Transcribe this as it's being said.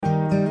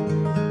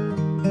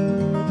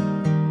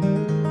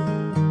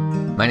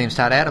My name's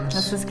Todd Adams.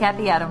 This is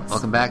Kathy Adams.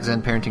 Welcome back,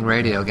 Zen Parenting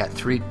Radio. Got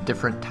 3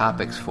 different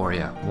topics for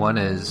you. One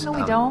is... No,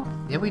 we don't.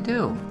 Yeah, we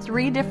do.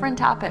 3 different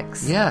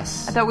topics.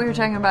 Yes. I thought we were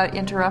talking about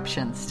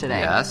interruptions today.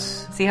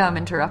 Yes. See how I'm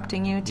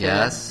interrupting you?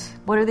 Yes.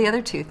 What are the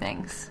other 2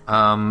 things?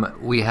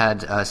 We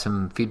had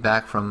some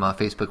feedback from a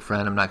Facebook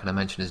friend. I'm not going to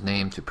mention his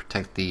name to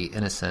protect the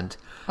innocent.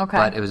 Okay.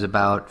 But it was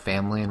about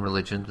family and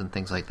religions and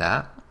things like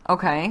that.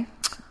 Okay.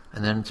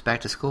 And then it's back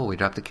to school. We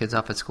dropped the kids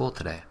off at school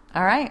today.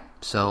 All right.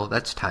 So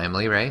that's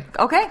timely, right?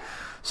 Okay.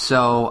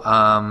 So,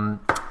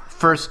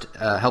 first,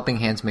 Helping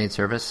Hands Maid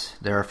Service.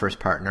 They're our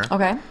first partner.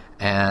 Okay.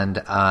 And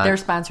they're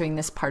sponsoring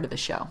this part of the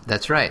show.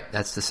 That's right.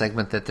 That's the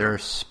segment that they're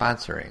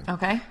sponsoring.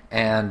 Okay.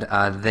 And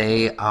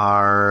they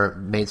are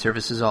maid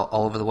services all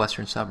over the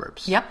western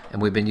suburbs. Yep.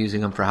 And we've been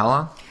using them for how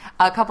long?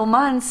 A couple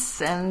months,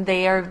 and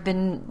they have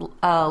been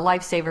a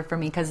lifesaver for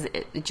me because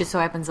it just so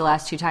happens the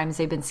last 2 times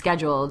they've been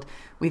scheduled,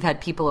 we've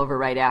had people over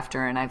right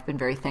after, and I've been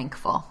very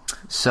thankful.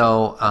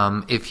 So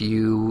if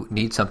you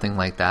need something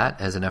like that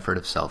as an effort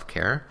of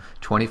self-care,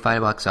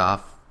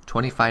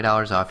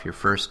 $25 off your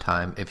first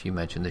time if you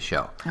mention the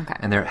show. Okay.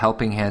 And they're at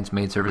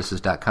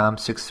helpinghandsmaidservices.com,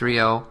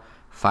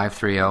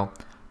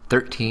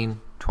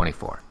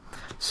 630-530-1324.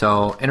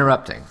 So,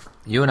 interrupting.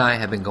 You and I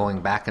have been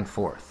going back and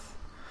forth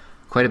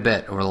quite a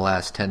bit over the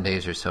last 10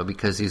 days or so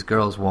because these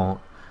girls won't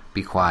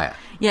be quiet.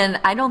 Yeah,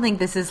 and I don't think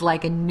this is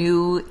like a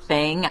new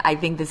thing. I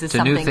think this is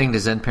something... It's a new thing to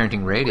Zen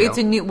Parenting Radio. It's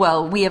a new...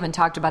 Well, we haven't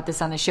talked about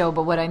this on the show,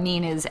 but what I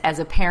mean is, as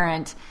a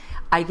parent,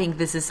 I think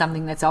this is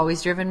something that's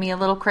always driven me a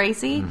little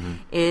crazy,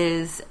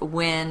 is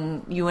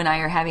when you and I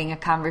are having a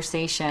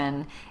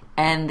conversation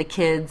and the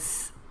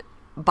kids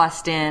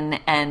bust in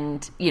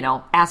and,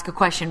 ask a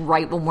question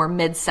right when we're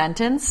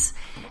mid-sentence.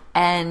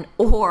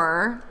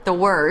 Or the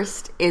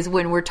worst is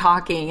when we're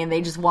talking and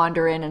they just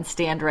wander in and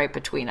stand right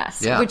between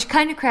us, which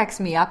kind of cracks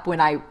me up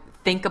when I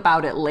think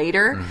about it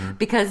later,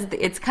 because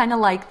it's kind of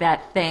like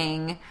that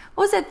thing.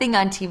 What was that thing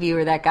on TV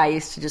where that guy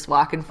used to just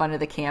walk in front of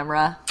the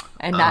camera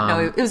and not know?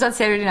 It was on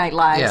Saturday Night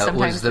Live. Yeah,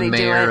 sometimes it was the they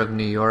mayor do it. of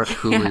New York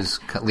who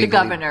was legally...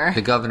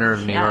 The governor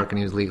of New York, and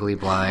he was legally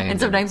blind. And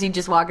sometimes he'd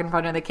just walk in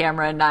front of the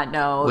camera and not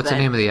know. What's the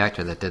name of the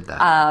actor that did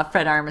that?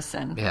 Fred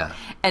Armisen. Yeah.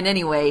 And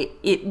anyway,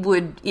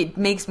 it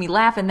makes me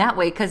laugh in that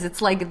way because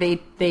it's like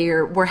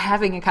we're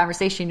having a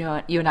conversation,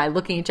 you and I,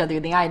 looking each other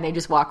in the eye, and they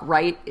just walk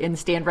right and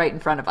stand right in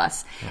front of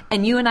us. Yeah.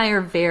 And you and I are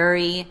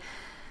very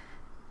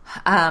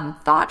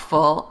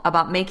thoughtful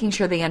about making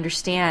sure they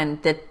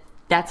understand that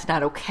that's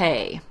not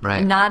okay.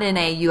 Right. Not in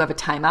a you have a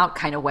timeout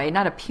kind of way,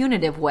 not a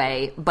punitive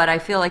way, but I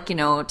feel like,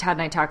 Todd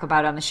and I talk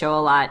about on the show a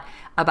lot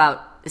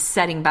about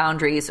setting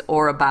boundaries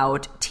or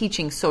about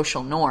teaching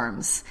social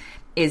norms,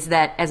 is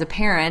that as a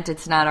parent,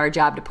 it's not our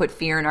job to put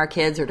fear in our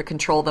kids or to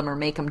control them or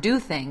make them do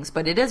things,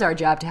 but it is our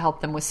job to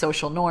help them with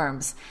social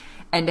norms.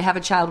 And to have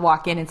a child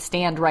walk in and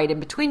stand right in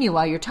between you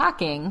while you're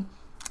talking,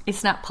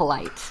 it's not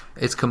polite.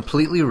 It's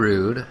completely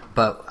rude,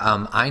 but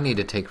I need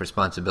to take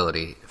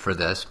responsibility for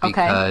this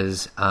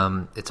because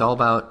it's all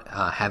about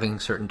having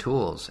certain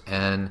tools.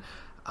 And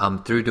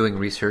through doing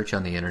research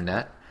on the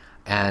internet,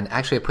 and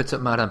actually I put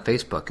something out on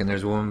Facebook, and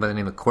there's a woman by the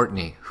name of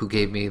Courtney who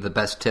gave me the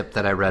best tip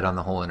that I read on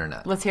the whole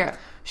internet. Let's hear it.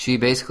 She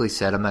basically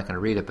said, I'm not going to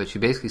read it, but she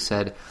basically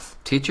said,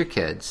 teach your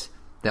kids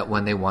that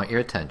when they want your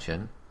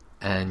attention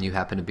and you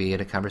happen to be in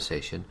a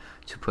conversation,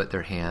 to put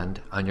their hand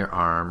on your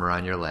arm or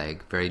on your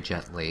leg very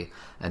gently.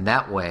 And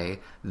that way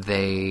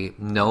they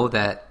know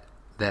that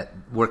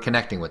we're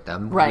connecting with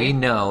them. Right. We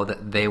know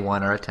that they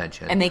want our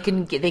attention. And they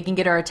can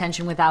get our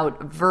attention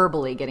without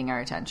verbally getting our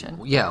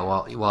attention. Yeah,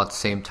 while at the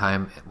same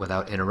time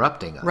without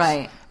interrupting us.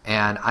 Right.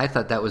 And I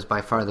thought that was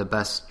by far the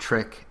best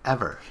trick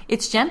ever.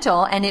 It's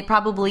gentle, and it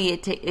probably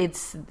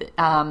kids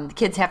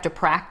have to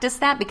practice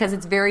that because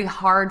it's very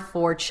hard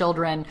for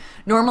children.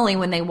 Normally,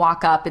 when they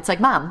walk up, it's like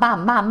mom,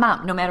 mom, mom,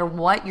 mom. No matter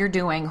what you're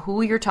doing,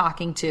 who you're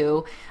talking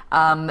to,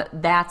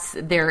 that's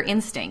their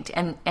instinct.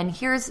 And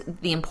here's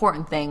the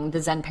important thing: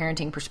 the Zen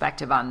parenting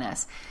perspective on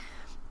this.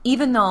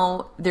 Even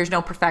though there's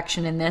no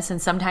perfection in this,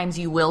 and sometimes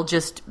you will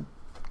just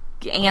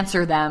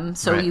answer them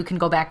so you can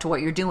go back to what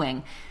you're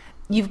doing.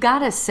 You've got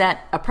to set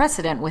a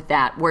precedent with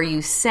that where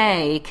you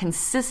say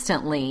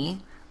consistently,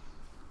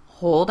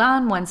 hold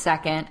on 1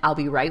 second, I'll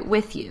be right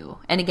with you.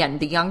 And again,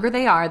 the younger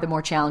they are, the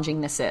more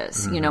challenging this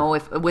is.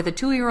 If with a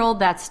 2-year-old,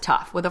 that's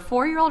tough. With a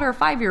 4-year-old or a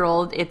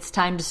 5-year-old, it's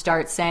time to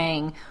start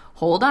saying,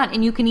 hold on.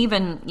 And you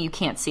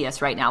can't see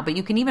us right now, but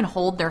you can even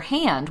hold their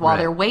hand while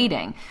they're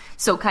waiting.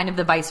 So kind of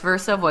the vice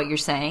versa of what you're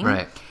saying.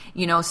 Right.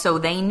 So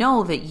they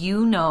know that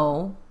you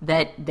know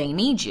that they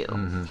need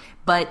you.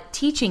 But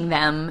teaching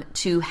them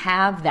to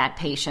have that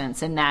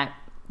patience and that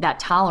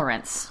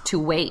tolerance to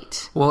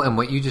wait. Well, and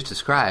what you just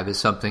described is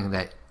something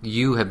that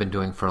you have been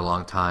doing for a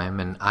long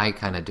time, and I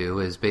kind of do,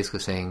 is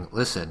basically saying,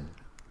 listen,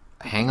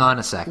 hang on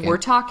a second. We're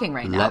talking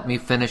right now. Let me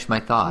finish my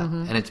thought.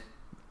 And it's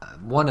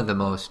one of the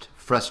most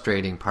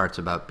frustrating parts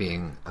about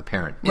being a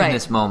parent in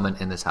this moment,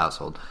 in this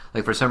household.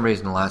 Like, for some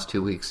reason, the last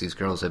 2 weeks, these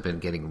girls have been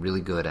getting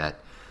really good at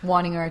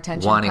wanting our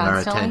attention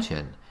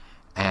constantly.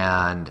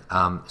 And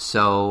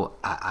so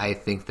I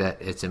think that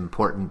it's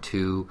important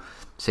to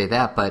say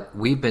that. But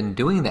we've been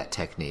doing that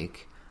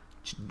technique.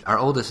 Our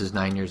oldest is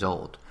 9 years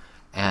old.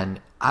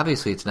 And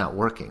obviously it's not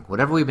working.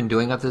 Whatever we've been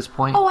doing up to this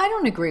point... Oh, I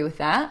don't agree with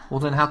that. Well,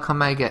 then how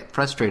come I get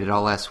frustrated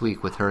all last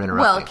week with her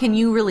interrupting? Well, can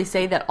you really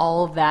say that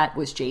all of that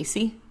was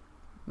JC,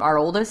 our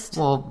oldest?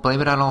 Well, blame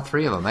it on all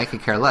three of them. I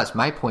could care less.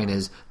 My point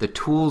is the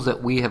tools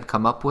that we have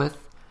come up with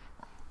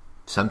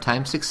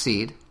sometimes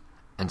succeed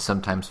and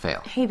sometimes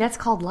fail. Hey, that's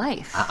called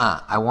life.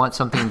 I want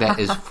something that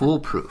is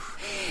foolproof.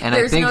 And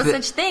There's I think no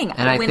such thing.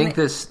 And I think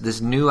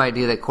this new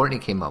idea that Courtney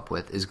came up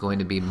with is going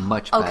to be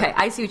much better. Okay,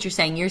 I see what you're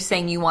saying. You're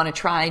saying you want to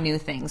try new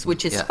things,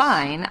 which is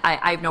fine.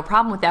 I have no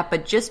problem with that.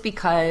 But just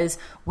because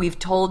we've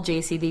told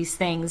JC these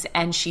things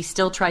and she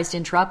still tries to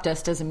interrupt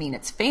us doesn't mean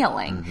it's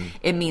failing. Mm-hmm.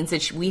 It means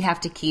that we have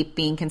to keep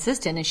being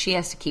consistent and she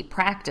has to keep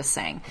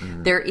practicing.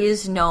 Mm-hmm. There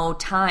is no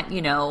time,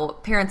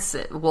 parents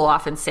will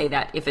often say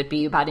that if it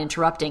be about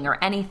interrupting or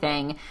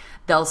anything,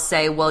 they'll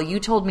say, well, you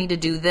told me to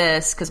do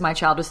this because my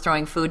child was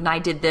throwing food and I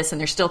did this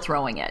and they're still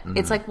throwing it. Mm-hmm.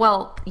 It's like,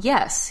 well,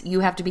 yes, you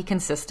have to be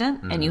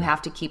consistent and you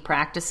have to keep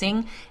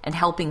practicing and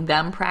helping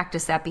them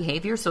practice that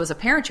behavior. So as a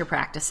parent, you're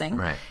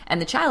practicing and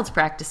the child's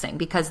practicing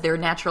because their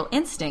natural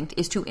instinct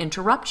is to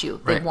interrupt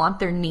you. They want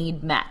their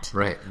need met.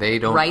 Right. They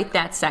don't. Right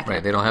that second.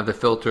 Right. They don't have the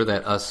filter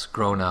that us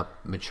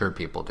grown-up, mature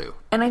people do.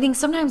 And I think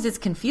sometimes it's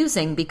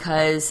confusing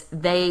because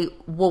they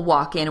will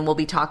walk in and we'll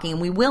be talking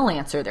and we will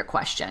answer their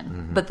question.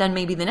 Mm-hmm. But then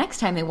maybe the next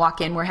time they walk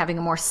in, we're having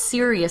a more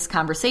serious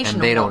conversation.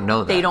 And they don't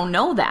know that. They don't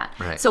know that.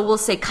 Right. So we'll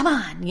say, come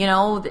on,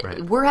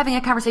 we're having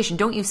a conversation.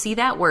 Don't you see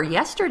that? Where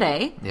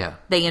yesterday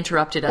they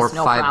interrupted us,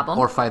 problem.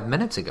 Or 5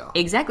 minutes ago.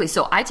 Exactly.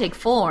 So I take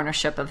full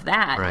ownership of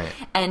that. Right.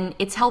 And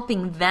it's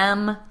helping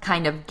them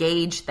kind of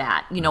gauge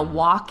that,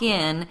 walk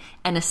in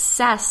and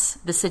assess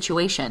the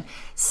situation.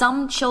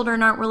 Some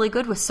children aren't really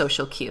good with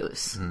social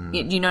cues.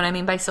 You know what I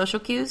mean by social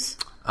cues?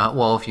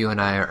 Well, if you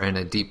and I are in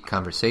a deep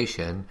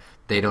conversation,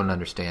 they don't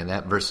understand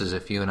that. Versus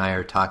if you and I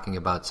are talking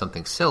about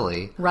something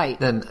silly,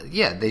 then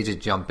they just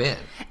jump in.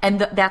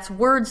 And that's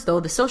words, though,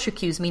 the social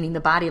cues meaning the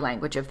body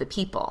language of the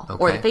people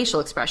or the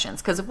facial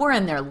expressions. Because if we're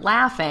in there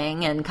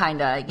laughing and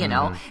kind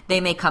of, they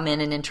may come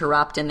in and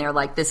interrupt and they're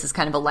like, this is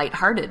kind of a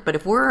lighthearted. But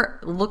if we're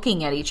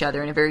looking at each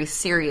other in a very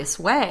serious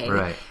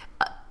way,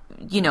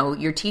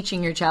 you're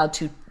teaching your child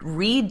to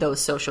read those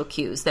social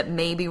cues that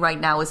maybe right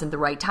now isn't the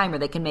right time, or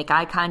they can make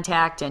eye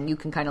contact and you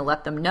can kind of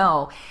let them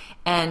know.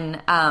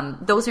 And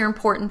those are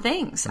important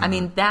things. I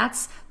mean,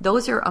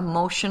 those are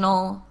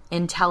emotional,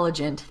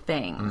 intelligent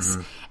things.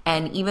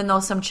 And even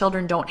though some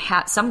children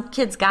some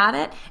kids got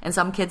it and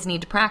some kids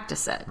need to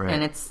practice it.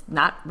 And it's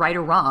not right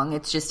or wrong.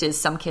 It's just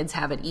some kids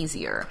have it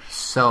easier.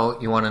 So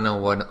you want to know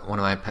what one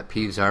of my pet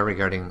peeves are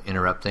regarding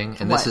interrupting?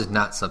 And this is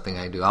not something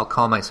I do. I'll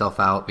call myself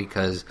out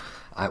because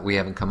we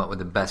haven't come up with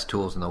the best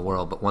tools in the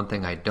world. But one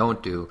thing I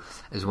don't do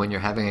is when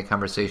you're having a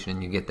conversation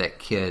and you get that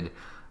kid,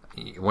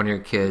 one of your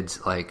kids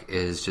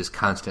is just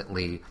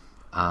constantly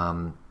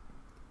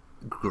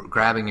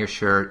grabbing your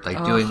shirt,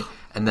 doing,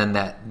 and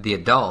then the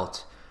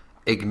adult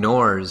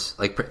ignores,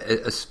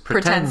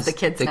 pretends the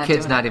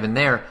kid's not even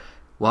there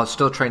while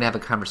still trying to have a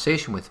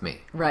conversation with me.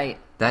 Right.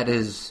 That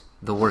is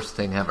the worst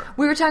thing ever.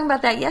 We were talking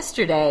about that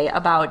yesterday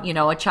about,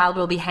 a child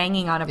will be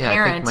hanging on a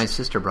parent. I think my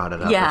sister brought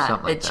it up or something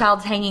like that. The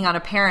child's hanging on a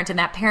parent and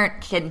that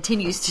parent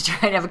continues to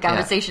try to have a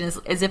conversation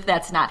as if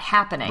that's not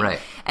happening. Right.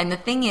 And the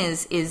thing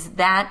is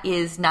that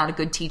is not a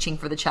good teaching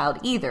for the child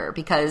either,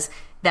 because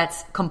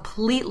that's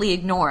completely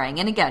ignoring.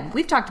 And again,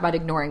 we've talked about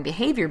ignoring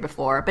behavior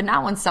before, but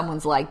not when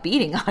someone's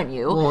beating on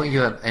you. Well, you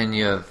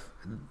have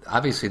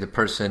obviously the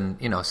person,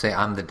 say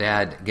I'm the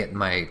dad getting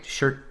my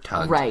shirt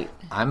tugged. Right.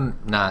 I'm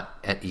not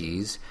at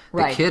ease. The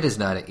Right. kid is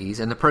not at ease.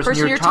 And the person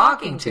you're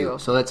talking to.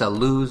 So that's a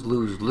lose,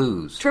 lose,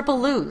 lose. Triple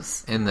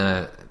lose.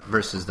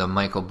 Versus the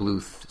Michael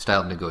Bluth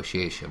style of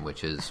negotiation,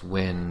 which is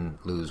win,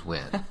 lose,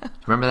 win.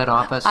 Remember that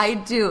Office? I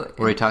do.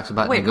 Where he talks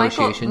about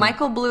negotiation?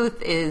 Michael Bluth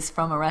is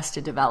from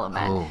Arrested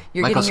Development. Oh,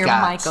 You're Michael getting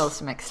Scott. your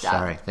Michaels mixed up.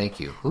 Sorry, thank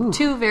you. Ooh.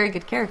 Two very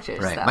good characters.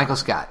 Right, though. Michael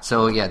Scott.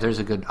 So there's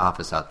a good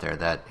Office out there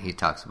that he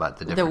talks about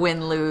the different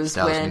win, lose,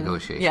 styles win. of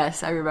negotiation.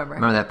 Yes, I remember.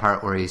 Remember that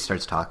part where he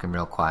starts talking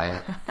real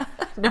quiet?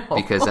 No.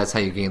 Because that's how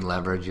you gain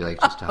leverage. You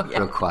just talk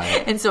real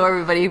quiet. And so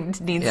everybody needs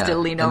to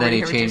lean over. And then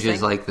he and hear what you're changes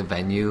saying. the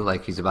venue,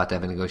 he's about to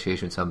have a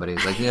negotiation with somebody.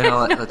 He's like,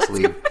 let's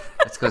leave.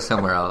 Let's go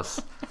somewhere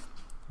else.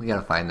 We got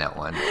to find that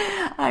one.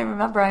 I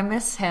remember. I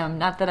miss him.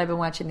 Not that I've been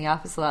watching The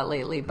Office a lot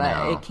lately,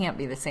 but it can't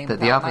be the same.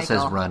 The Office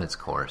Michael. has run its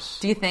course.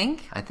 Do you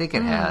think? I think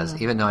it has,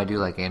 even though I do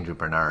like Andrew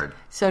Bernard.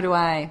 So do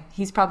I.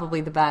 He's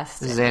probably the best.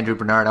 This is Andrew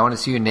Bernard. I want to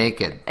see you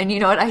naked. And you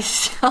know what? I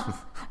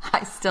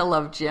still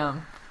love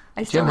Jim.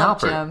 I still Jim love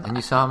Halpert. Jim. And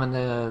you saw him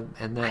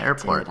in the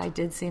airport. I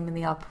did see him in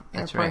the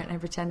airport, right. and I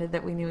pretended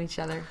that we knew each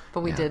other, but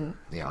we didn't.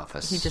 The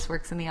Office. He just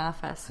works in the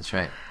office. That's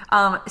right.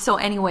 So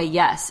anyway,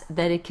 yes,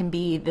 that it can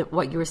be that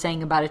what you were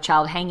saying about a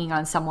child hanging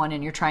on someone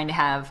and you're trying to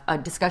have a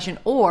discussion,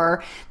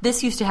 or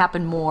this used to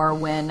happen more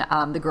when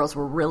the girls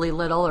were really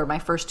little, or my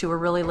first two were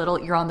really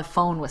little. You're on the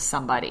phone with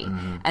somebody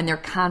and they're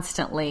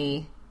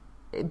constantly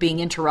being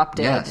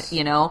interrupted, Yes.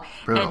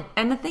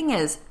 And the thing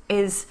is,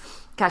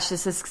 gosh,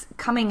 this is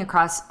coming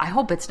across, I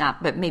hope it's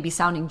not, but maybe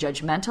sounding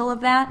judgmental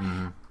of that.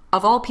 Mm-hmm.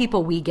 Of all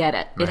people, we get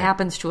it. Right. It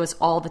happens to us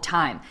all the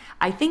time.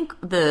 I think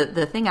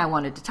the thing I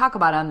wanted to talk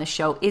about on this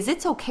show is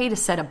it's okay to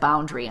set a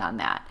boundary on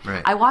that.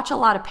 Right. I watch a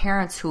lot of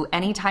parents who,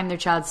 anytime their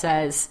child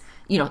says,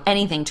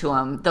 anything to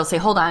them, they'll say,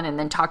 hold on, and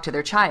then talk to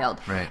their child.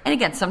 Right. And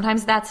again,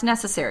 sometimes that's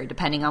necessary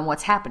depending on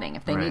what's happening.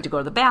 If they need to go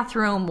to the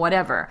bathroom,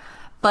 whatever.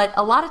 But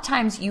a lot of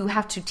times you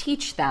have to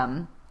teach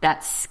them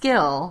that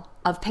skill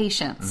of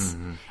patience.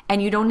 Mm-hmm.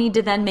 And you don't need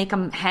to then make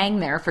them hang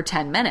there for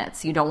 10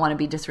 minutes. You don't want to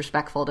be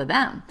disrespectful to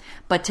them.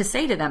 But to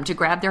say to them, to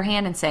grab their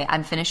hand and say,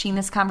 I'm finishing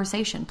this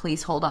conversation.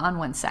 Please hold on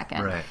 1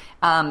 second. Right.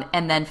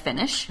 And then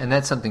finish. And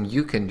that's something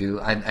you can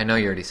do. I know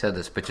you already said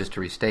this, but just to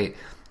restate,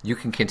 you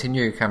can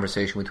continue your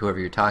conversation with whoever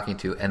you're talking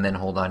to and then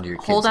hold on to your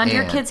kid's hand. Hold on to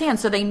your kid's hand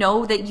so they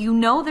know that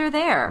they're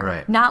there.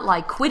 Right. Not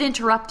like, quit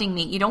interrupting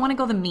me. You don't want to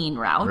go the mean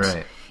route.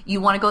 Right. You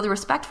want to go the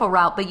respectful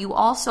route, but you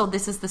also,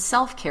 this is the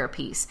self-care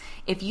piece.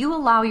 If you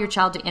allow your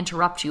child to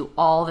interrupt you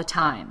all the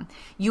time,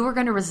 you are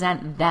going to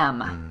resent them.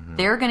 Mm-hmm.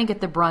 They're going to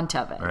get the brunt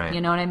of it. Right. You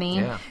know what I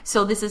mean? Yeah.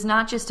 So this is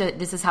not just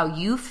this is how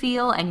you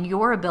feel and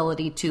your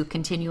ability to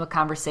continue a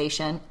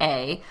conversation,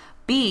 A.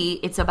 B,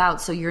 it's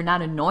about so you're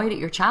not annoyed at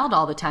your child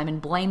all the time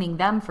and blaming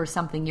them for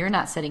something you're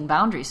not setting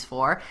boundaries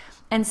for.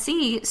 And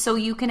C, so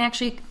you can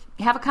actually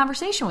have a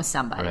conversation with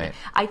somebody. Right.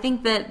 I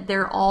think that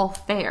they're all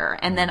fair.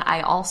 And then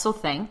I also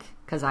think,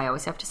 because I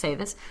always have to say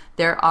this,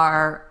 there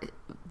are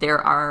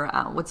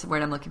what's the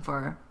word I'm looking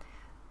for?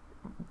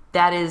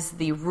 That is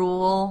the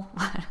rule.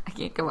 I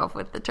can't come up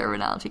with the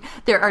terminology.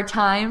 There are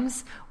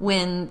times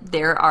when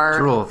there are... It's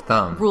rule of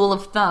thumb. Rule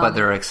of thumb. But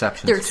there are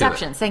exceptions There are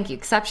exceptions. Thank you.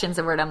 Exceptions is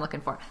the word I'm looking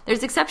for.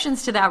 There's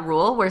exceptions to that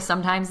rule where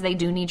sometimes they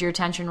do need your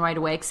attention right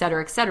away, et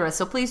cetera, et cetera.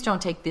 So please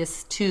don't take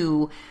this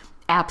too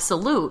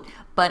absolute.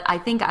 But I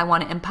think I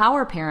want to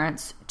empower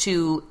parents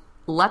to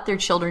let their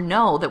children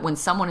know that when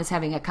someone is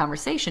having a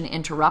conversation,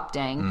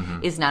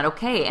 interrupting is not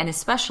okay. And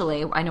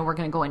especially, I know we're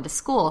going to go into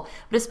school,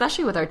 but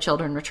especially with our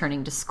children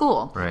returning to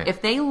school. Right.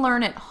 If they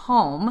learn at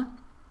home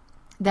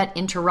that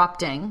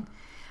interrupting,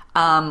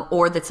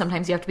 or that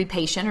sometimes you have to be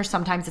patient or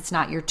sometimes it's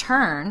not your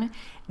turn,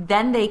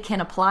 then they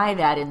can apply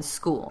that in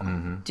school.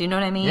 Mm-hmm. Do you know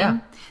what I mean? Yeah.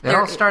 It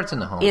all starts in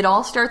the home. It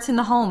all starts in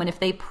the home. And if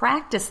they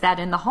practice that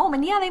in the home,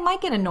 and they might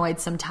get annoyed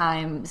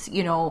sometimes,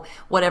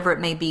 whatever it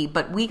may be,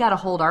 but we got to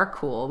hold our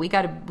cool. We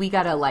got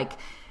to like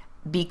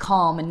be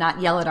calm and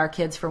not yell at our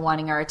kids for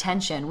wanting our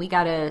attention. We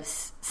got to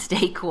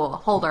stay cool,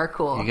 hold our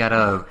cool. You got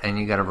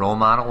to role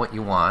model what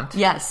you want.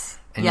 Yes.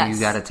 And you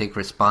got to take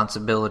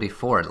responsibility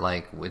for it.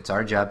 Like, it's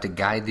our job to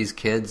guide these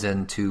kids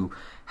and to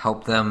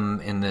help them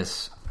in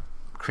this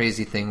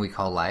crazy thing we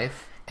call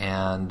life.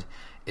 And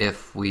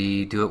if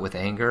we do it with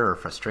anger or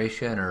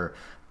frustration or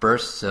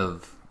bursts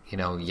of,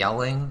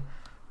 yelling,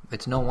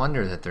 it's no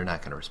wonder that they're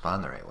not going to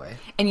respond the right way.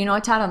 And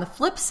Todd, on the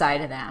flip side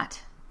of that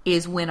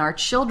is when our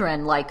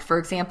children, like, for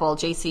example,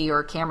 JC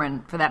or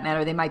Cameron, for that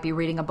matter, they might be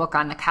reading a book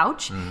on the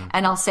couch,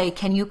 and I'll say,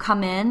 can you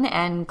come in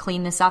and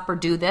clean this up or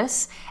do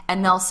this?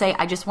 And they'll say,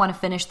 I just want to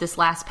finish this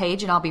last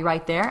page, and I'll be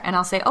right there. And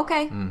I'll say,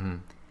 okay. Mm-hmm.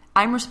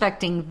 I'm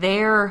respecting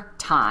their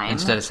time.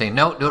 Instead of saying,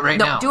 no, do it right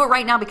now. No, do it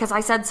right now because I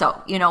said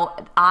so.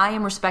 I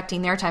am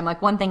respecting their time. Like,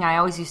 one thing I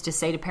always used to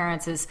say to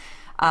parents is,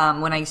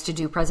 when I used to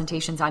do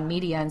presentations on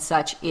media and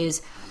such,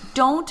 is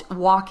don't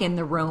walk in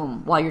the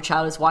room while your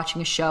child is watching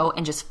a show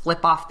and just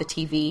flip off the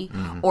TV,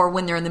 or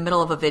when they're in the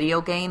middle of a video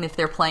game, if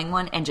they're playing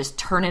one, and just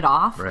turn it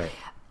off. Right.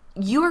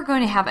 You are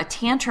going to have a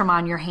tantrum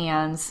on your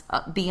hands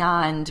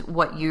beyond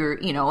what you're,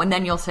 and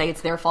then you'll say it's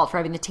their fault for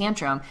having the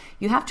tantrum.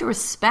 You have to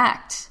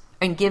respect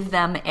and give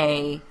them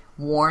a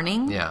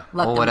warning. Yeah.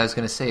 What I was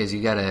going to say is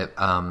you got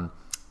to...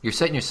 you're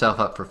setting yourself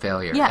up for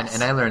failure. Yes.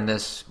 And I learned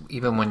this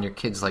even when your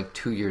kid's like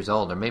 2 years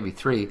old or maybe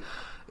 3.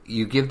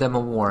 You give them a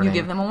warning.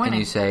 And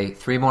you say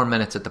 3 more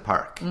minutes at the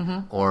park,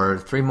 or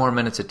 3 more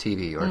minutes at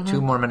TV, or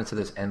 2 more minutes of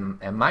this. And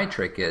my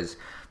trick is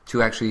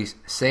to actually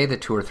say the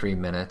 2 or 3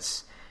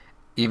 minutes,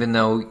 even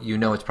though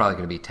it's probably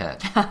going to be 10.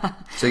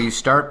 So you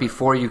start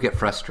before you get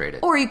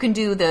frustrated. Or you can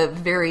do the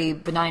very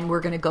benign,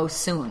 we're going to go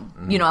soon.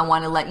 I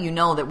want to let you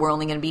know that we're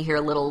only going to be here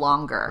a little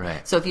longer.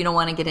 Right. So if you don't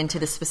want to get into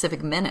the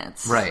specific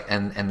minutes. Right.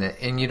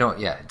 And you don't,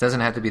 it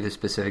doesn't have to be the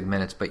specific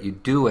minutes, but you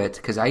do it,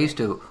 because I used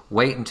to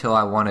wait until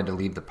I wanted to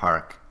leave the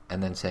park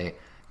and then say,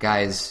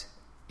 guys,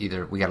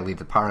 either we got to leave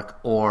the park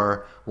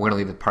or we're going to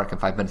leave the park in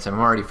 5 minutes. I'm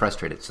already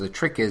frustrated. So the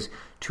trick is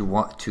to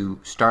want to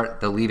start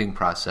the leaving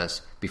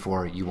process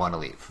before you want to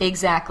leave.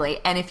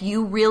 Exactly. And if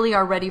you really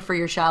are ready for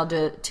your child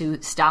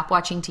to stop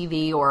watching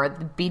TV or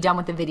be done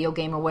with the video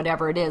game or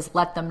whatever it is,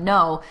 let them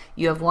know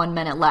you have 1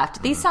 minute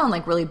left. These sound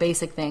like really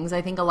basic things.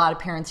 I think a lot of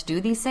parents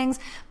do these things,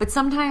 but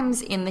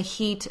sometimes in the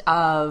heat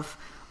of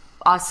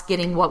us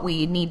getting what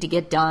we need to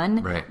get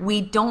done, right,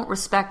 we don't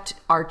respect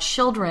our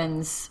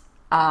children's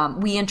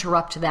we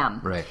interrupt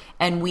them. Right.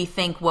 And we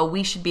think, well,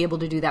 we should be able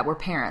to do that. We're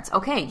parents.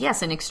 Okay,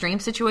 yes, in extreme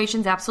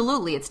situations,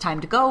 absolutely. It's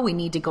time to go. We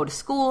need to go to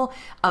school.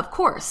 Of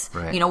course.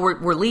 Right. You know,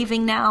 we're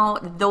leaving now.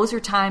 Those are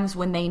times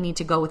when they need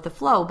to go with the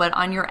flow. But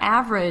on your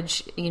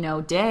average,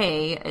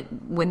 day,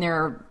 when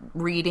they're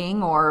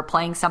reading or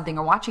playing something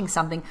or watching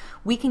something,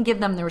 we can give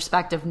them the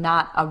respect of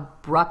not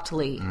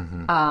abruptly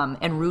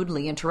and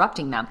rudely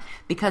interrupting them.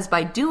 Because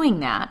by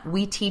doing that,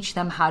 we teach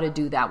them how to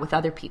do that with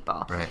other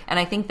people. Right. And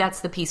I think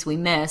that's the piece we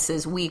miss,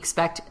 is we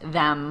expect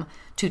them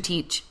to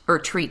teach or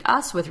treat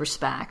us with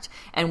respect.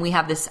 And we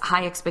have this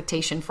high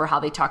expectation for how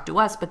they talk to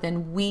us, but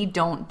then we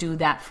don't do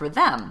that for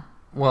them.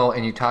 Well,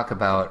 and you talk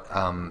about,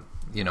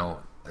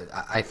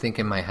 I think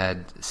in my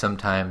head,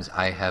 sometimes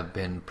I have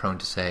been prone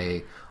to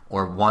say,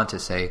 or want to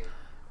say,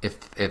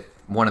 if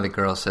one of the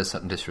girls says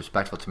something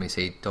disrespectful to me,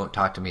 say, don't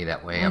talk to me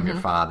that way, I'm your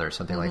father, or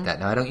something like that.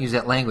 Now, I don't use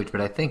that language,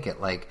 but I think it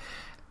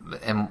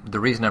and the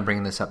reason I'm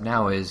bringing this up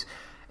now is,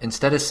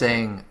 instead of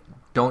saying,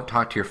 don't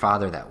talk to your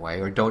father that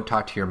way, or don't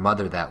talk to your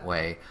mother that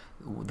way,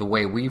 the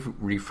way we've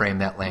reframed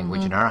that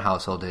language in our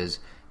household is,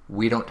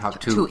 we don't talk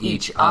to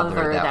each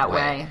other that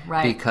way.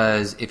 Right.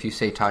 Because if you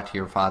say talk to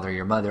your father or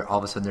your mother, all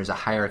of a sudden there's a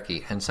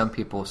hierarchy. And some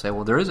people will say,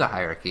 well, there is a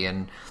hierarchy,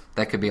 and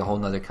that could be a whole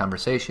nother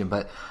conversation.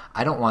 But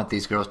I don't want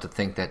these girls to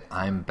think that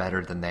I'm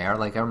better than they are.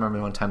 Like, I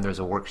remember one time there was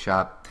a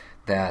workshop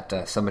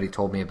that somebody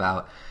told me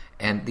about,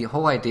 and the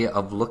whole idea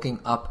of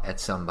looking up at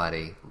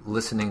somebody,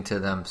 listening to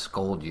them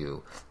scold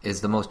you,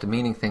 is the most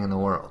demeaning thing in the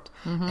world.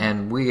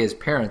 And we as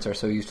parents are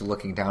so used to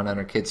looking down on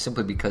our kids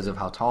simply because of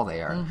how tall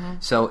they are.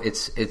 So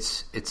it's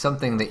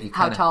something that you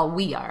kind of...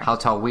 How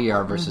tall we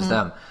are versus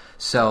them.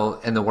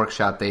 So in the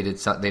workshop, they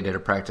did a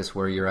practice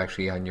where you're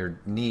actually on your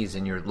knees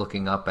and you're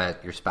looking up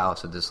at your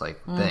spouse at this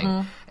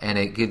thing. And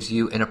it gives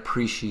you an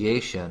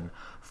appreciation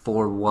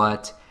for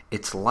what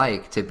it's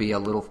like to be a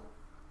little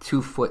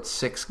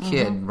 2'6"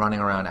 kid running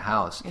around a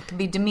house. It can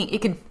be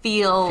it can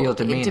feel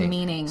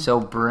demeaning. So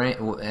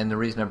and the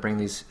reason I bring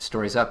these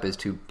stories up is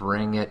to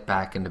bring it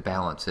back into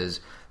balance. Is,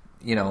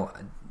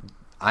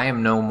 I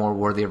am no more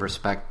worthy of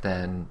respect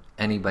than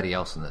anybody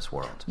else in this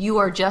world. You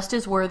are just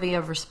as worthy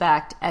of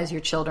respect as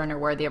your children are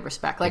worthy of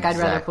respect. Like,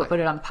 exactly. I'd rather put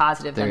it on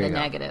positive than the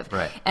negative.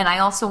 Right. And I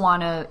also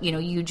want to,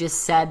 you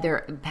just said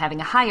they're having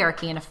a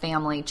hierarchy in a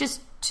family,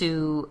 just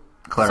to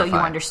clarify. So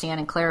you understand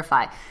and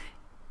clarify.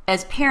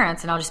 As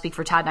parents, and I'll just speak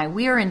for Todd and I,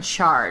 we are in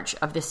charge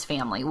of this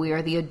family. We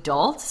are the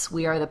adults.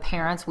 We are the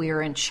parents. We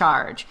are in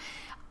charge.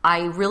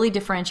 I really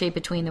differentiate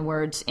between the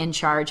words in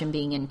charge and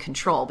being in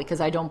control, because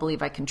I don't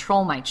believe I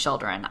control my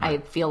children. Right. I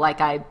feel like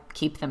I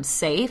keep them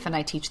safe, and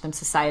I teach them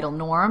societal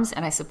norms,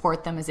 and I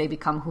support them as they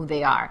become who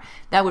they are.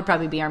 That would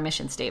probably be our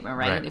mission statement,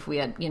 right? If we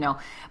had,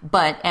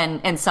 but,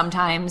 and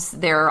sometimes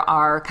there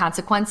are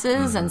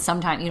consequences, and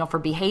sometimes, for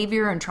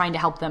behavior, and trying to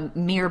help them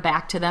mirror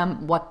back to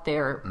them what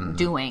they're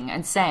doing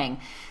and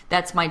saying.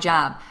 That's my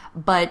job.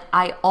 But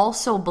I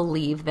also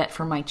believe that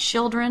for my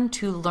children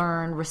to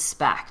learn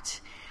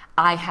respect,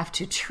 I have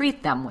to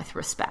treat them with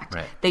respect.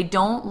 Right. They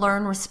don't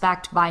learn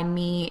respect by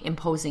me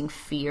imposing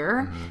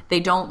fear. They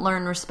don't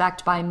learn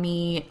respect by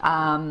me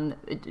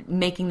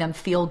making them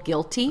feel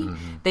guilty.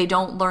 They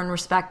don't learn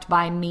respect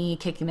by me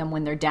kicking them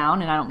when they're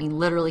down, and I don't mean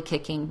literally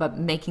kicking, but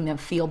making them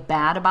feel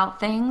bad about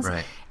things.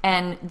 Right.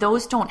 And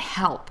those don't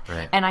help.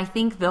 Right. And I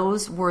think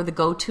those were the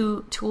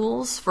go-to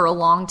tools for a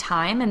long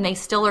time, and they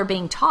still are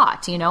being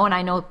taught, and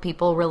I know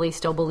people really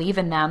still believe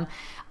in them.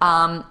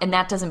 And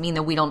that doesn't mean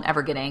that we don't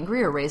ever get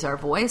angry or raise our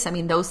voice. I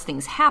mean, those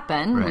things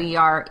happen. Right. We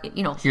are,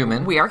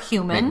 human. We are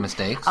human. Make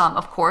mistakes.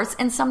 Of course.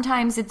 And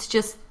sometimes it's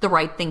just the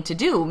right thing to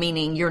do,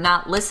 meaning you're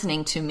not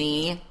listening to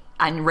me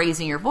and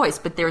raising your voice,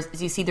 but there's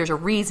a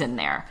reason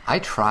there. I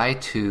try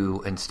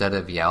to, instead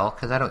of yell,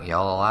 because I don't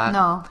yell a lot.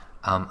 No.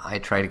 I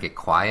try to get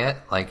quiet.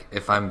 Like,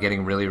 if I'm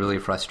getting really, really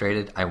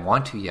frustrated, I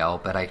want to yell,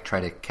 but I try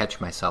to catch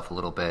myself a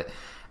little bit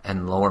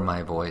and lower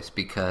my voice,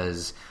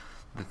 because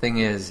the thing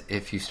is,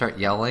 if you start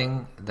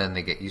yelling, then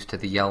they get used to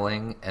the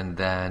yelling, and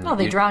then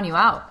they drown you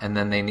out. And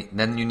then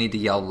then you need to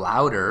yell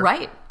louder,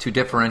 right, to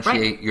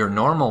differentiate your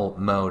normal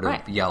mode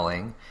of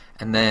yelling.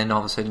 And then all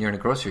of a sudden you're in a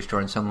grocery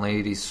store and some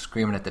lady's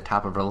screaming at the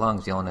top of her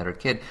lungs, yelling at her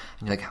kid,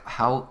 and you're like,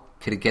 how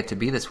could it get to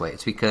be this way?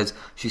 It's because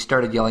she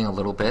started yelling a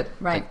little bit,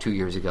 like 2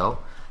 years ago,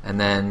 and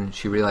then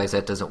she realized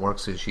that doesn't work,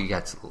 so she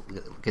gets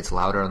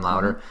louder and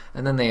louder,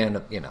 and then they end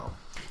up,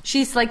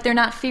 She's like, they're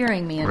not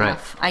fearing me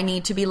enough. Right. I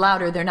need to be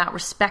louder. They're not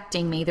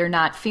respecting me. They're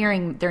not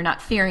fearing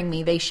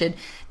me.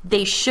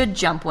 They should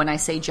jump when I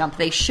say jump.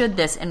 They should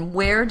this. And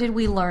where did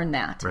we learn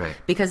that? Right.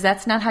 Because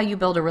that's not how you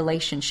build a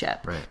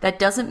relationship. Right. That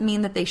doesn't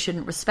mean that they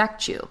shouldn't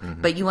respect you,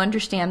 but you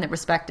understand that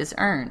respect is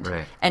earned.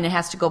 Right. And it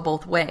has to go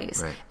both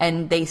ways. Right.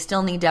 And they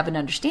still need to have an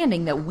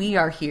understanding that we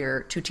are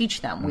here to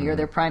teach them. We are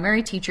their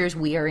primary teachers.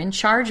 We are in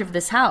charge of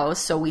this house,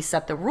 so we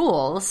set the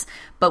rules,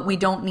 but we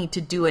don't need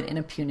to do it in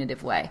a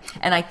punitive way.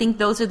 And I think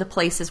those are the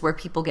places where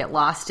people get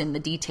lost in the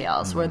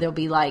details, where they'll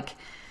be like,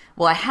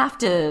 well, I have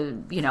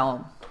to,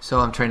 So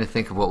I'm trying to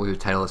think of what we would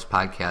title this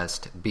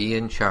podcast: Be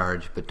in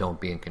charge, but don't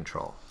be in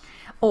control.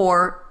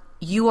 Or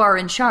you are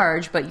in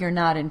charge, but you're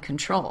not in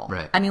control.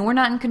 Right. I mean, we're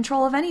not in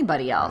control of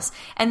anybody else.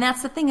 Right. And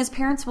that's the thing, is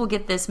parents will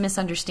get this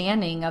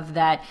misunderstanding of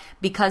that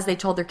because they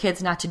told their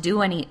kids not to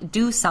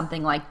do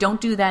something like, don't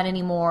do that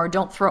anymore.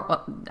 Don't throw,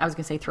 I was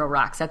going to say throw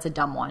rocks. That's a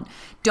dumb one.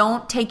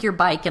 Don't take your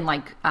bike and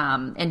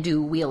and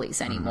do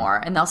wheelies anymore.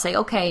 Mm-hmm. And they'll say,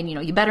 okay, and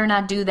you better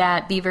not do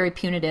that. Be very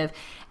punitive.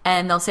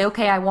 And they'll say,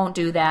 okay, I won't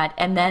do that.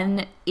 And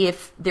then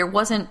if there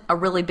wasn't a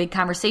really big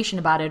conversation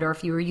about it, or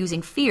if you were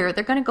using fear,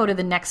 they're going to go to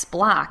the next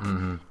block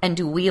and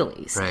do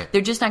wheelies. Right.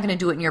 They're just not going to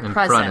do it in your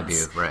presence. In front of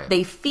you, right.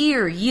 They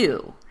fear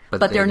you,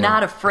 but they're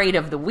not afraid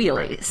of the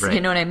wheelies. Right.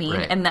 You know what I mean?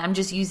 Right. And I'm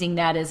just using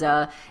that as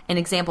an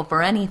example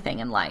for anything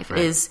in life.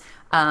 Right. Is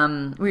we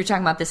were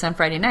talking about this on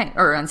Friday night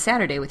or on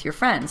Saturday with your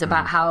friends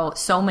about how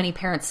so many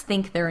parents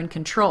think they're in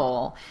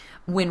control,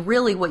 when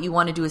really what you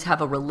want to do is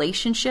have a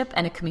relationship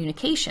and a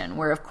communication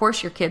where, of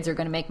course, your kids are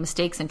going to make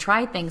mistakes and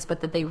try things,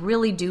 but that they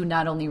really do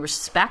not only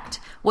respect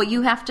what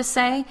you have to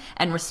say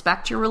and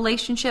respect your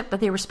relationship,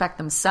 but they respect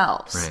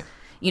themselves. Right.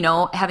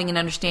 Having an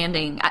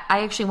understanding.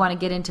 I actually want to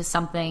get into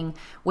something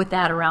with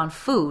that around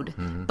food,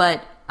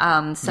 but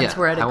since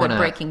we're at a good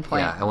breaking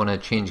point. Yeah, I want to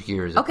change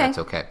gears if that's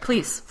okay.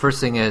 Please. First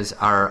thing is,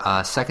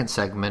 our second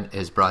segment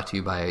is brought to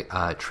you by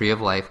Tree of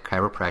Life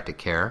Chiropractic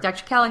Care.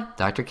 Dr. Kelly.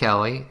 Dr.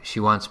 Kelly,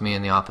 she wants me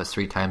in the office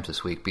 3 times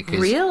this week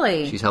because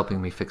she's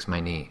helping me fix my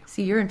knee.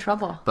 See, you're in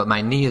trouble. But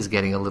my knee is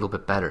getting a little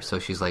bit better, so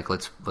she's like,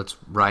 let's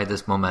ride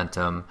this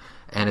momentum.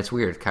 And it's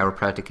weird.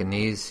 Chiropractic and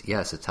knees,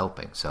 yes, it's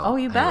helping. So,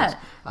 you bet.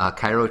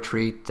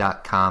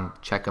 Chirotree.com.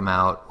 Check them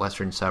out.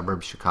 Western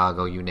suburbs,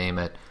 Chicago, you name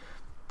it.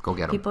 Go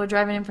get them. People are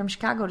driving in from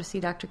Chicago to see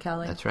Dr.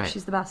 Kelly. That's right.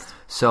 She's the best.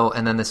 So,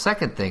 and then the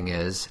second thing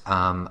is,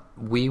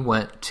 we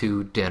went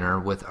to dinner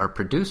with our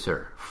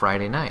producer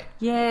Friday night.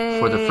 Yay!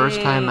 For the first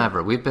time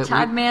ever.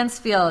 Todd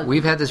Mansfield.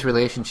 We've had this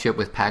relationship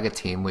with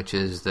Pagateam, which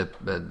is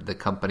the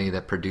company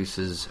that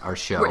produces our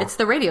show. It's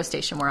the radio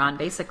station we're on,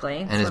 basically.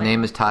 And his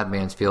name is Todd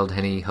Mansfield,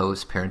 and he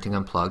hosts Parenting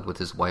Unplugged with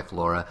his wife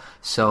Laura.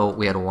 So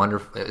we had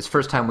it's the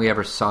first time we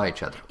ever saw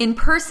each other. In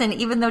person,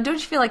 even though, don't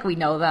you feel like we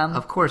know them?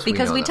 Of course we know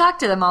them. Because we talk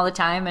to them all the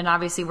time, and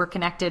obviously we're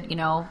connected,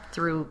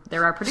 through,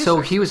 they're our producers.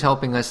 So he was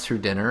helping us through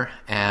dinner,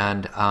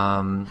 and...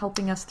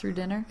 helping us through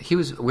dinner? We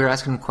were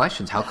asking him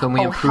questions. How can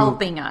we improve...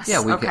 helping us.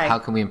 Yeah, how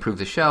can we improve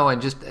the show?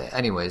 And just,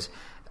 anyways...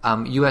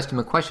 you asked him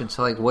a question.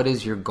 So, what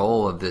is your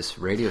goal of this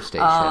radio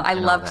station? I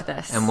loved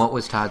this. And what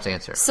was Todd's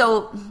answer?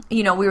 So,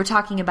 we were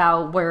talking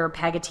about where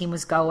Pagateam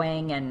was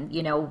going and,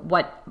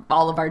 what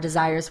all of our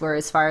desires were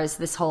as far as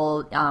this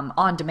whole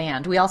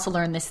on-demand. We also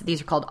learned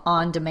these are called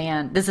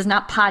on-demand. This is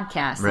not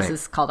podcast. Right. This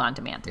is called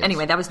on-demand. Yes.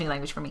 Anyway, that was new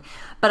language for me.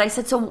 But I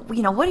said, so,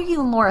 what do you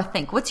and Laura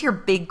think? What's your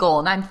big goal?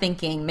 And I'm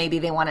thinking maybe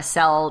they want to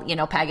sell,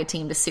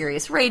 Pagateam to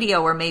Sirius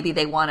Radio, or maybe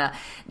they want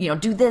to,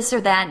 do this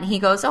or that. And he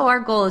goes, our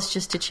goal is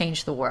just to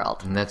change the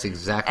world. And that's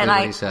exactly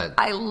what he said.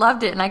 I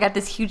loved it, and I got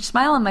this huge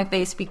smile on my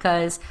face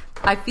because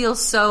I feel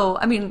so...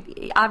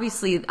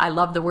 obviously, I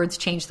love the words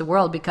change the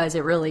world because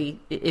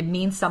it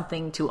means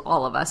something to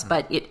all of us,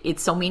 but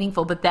it's so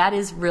meaningful. But that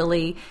is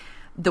really...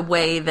 the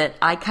way that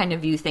I kind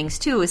of view things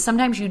too is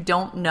sometimes you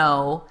don't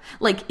know,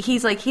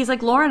 he's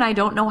like Laura and I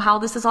don't know how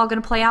this is all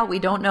going to play out. We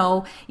don't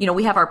know,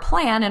 we have our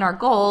plan and our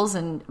goals,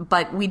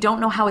 but we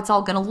don't know how it's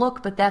all going to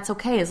look, but that's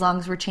okay as long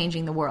as we're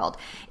changing the world.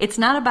 It's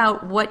not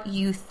about what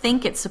you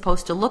think it's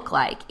supposed to look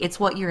like. It's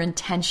what your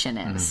intention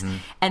is. Mm-hmm.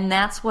 And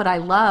that's what I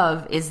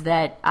love is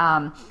that,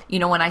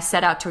 when I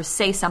set out to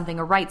say something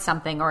or write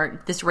something,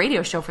 or this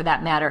radio show for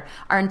that matter,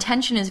 our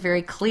intention is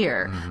very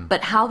clear,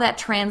 but how that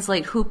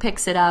translates, who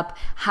picks it up,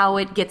 how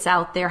it gets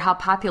out there, how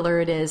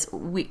popular it is,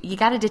 you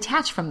got to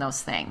detach from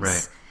those things.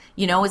 Right.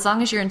 As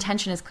long as your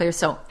intention is clear.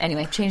 So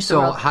anyway, change the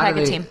world.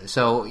 Pagateam.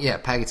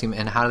 Pagateam.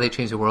 And how do they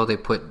change the world? They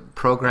put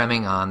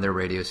programming on their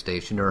radio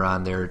station or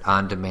on their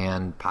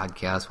on-demand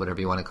podcast, whatever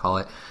you want to call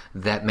it,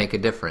 that make a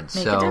difference.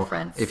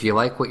 If you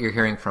like what you're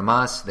hearing from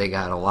us, they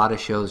got a lot of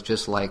shows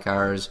just like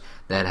ours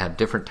that have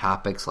different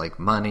topics like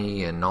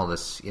money and all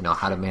this,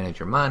 how to manage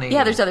your money.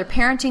 Yeah, there's other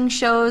parenting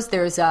shows.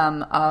 There's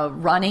a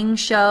running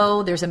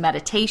show. There's a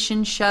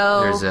meditation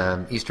show. There's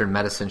an Eastern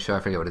medicine show. I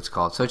forget what it's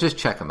called. So just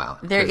check them out.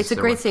 It's a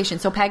great station.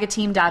 So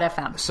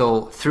Pagateam.fm.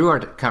 So through our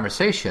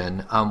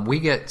conversation, we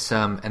get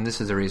some, and this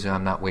is the reason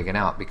I'm not wigging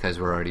out because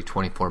we're already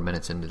 24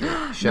 minutes into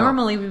the show.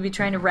 Normally we'd be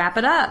trying to wrap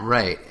it up.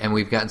 Right. And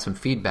we've gotten some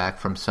feedback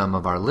from some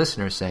of our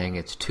listeners saying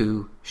it's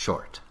too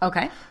short.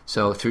 Okay.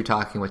 So through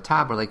talking with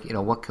Todd, we're like,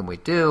 what can we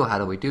do? How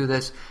do we do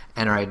this?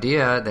 And our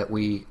idea that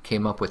we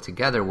came up with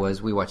together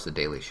was we watch The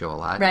Daily Show a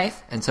lot. Right.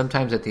 And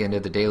sometimes at the end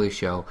of The Daily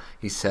Show,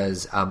 he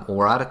says,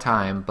 we're out of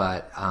time,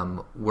 but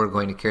we're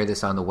going to carry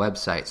this on the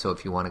website. So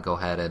if you want to go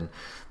ahead and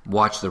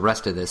watch the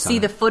rest of this. See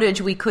the footage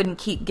we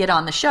couldn't get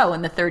on the show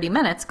in the 30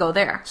 minutes, go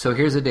there. So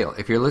here's the deal.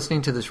 If you're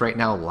listening to this right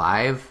now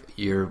live,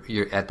 you're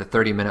at the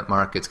 30-minute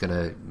mark, you're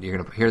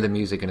going to hear the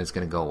music and it's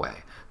going to go away.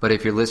 But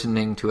if you're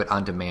listening to it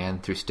on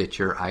demand through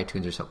Stitcher,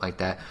 iTunes, or something like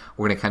that,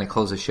 we're going to kind of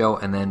close the show,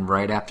 and then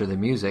right after the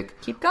music,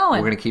 keep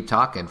going. We're going to keep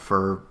talking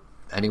for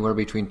anywhere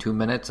between 2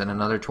 minutes and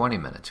another 20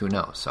 minutes. Who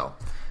knows? So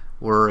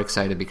we're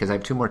excited because I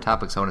have 2 more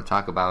topics I want to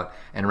talk about,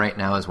 and right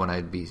now is when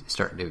I'd be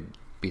starting to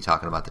be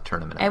talking about the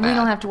tournament. And we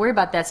don't have to worry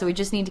about that, so we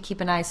just need to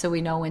keep an eye so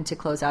we know when to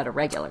close out a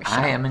regular show.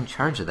 I am in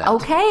charge of that.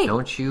 Okay.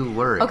 Don't you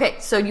worry. Okay,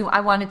 so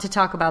I wanted to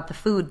talk about the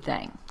food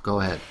thing. Go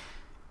ahead.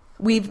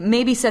 We've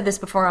maybe said this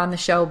before on the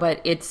show,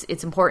 but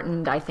it's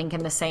important, I think,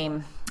 in the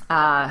same...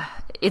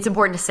 it's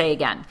important to say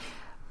again.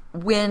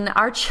 When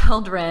our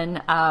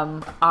children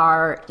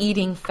are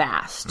eating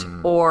fast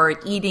or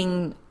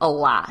eating a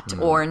lot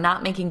or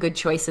not making good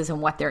choices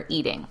in what they're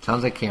eating.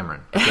 Sounds like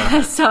Cameron.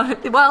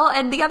 Well,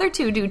 and the other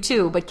 2 do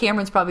too, but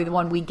Cameron's probably the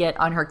one we get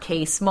on her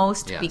case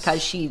most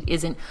because she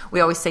isn't, we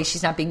always say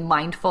she's not being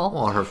mindful.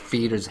 Well, her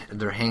feet,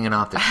 they're hanging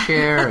off the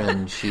chair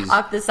and she's...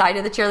 off the side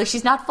of the chair. Like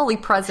she's not fully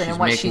present in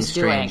what she's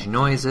doing. She's making strange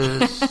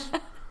noises.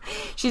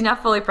 She's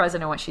not fully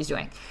present in what she's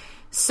doing.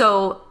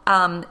 So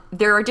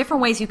there are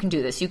different ways you can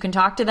do this. You can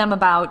talk to them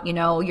about,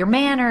 your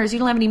manners. You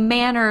don't have any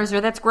manners,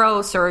 or that's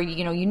gross, or,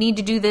 you need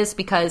to do this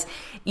because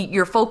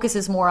your focus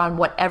is more on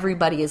what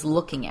everybody is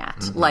looking at.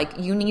 Mm-hmm. Like,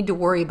 you need to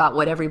worry about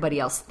what everybody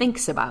else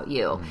thinks about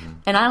you. Mm-hmm.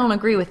 And I don't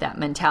agree with that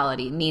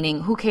mentality, meaning,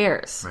 who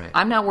cares? Right.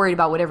 I'm not worried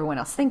about what everyone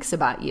else thinks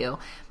about you.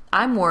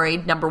 I'm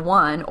worried, number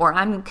one, or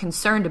I'm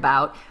concerned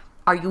about,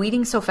 are you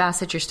eating so fast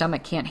that your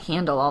stomach can't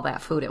handle all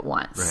that food at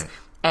once?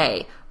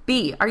 Right. A.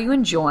 B, are you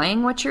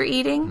enjoying what you're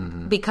eating?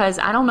 Mm-hmm. Because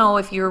I don't know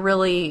if you're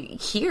really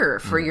here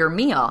for your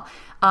meal.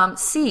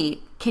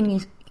 C,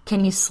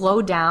 can you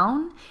slow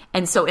down?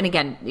 And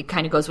again, it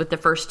kind of goes with the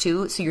first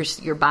 2. So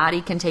your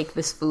body can take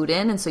this food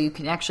in, and so you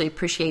can actually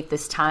appreciate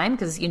this time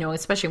because,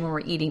 especially when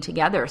we're eating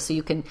together, so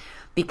you can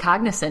be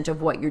cognizant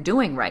of what you're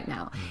doing right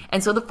now. Mm-hmm.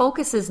 And so the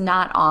focus is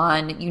not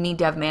on you need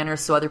to have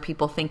manners so other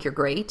people think you're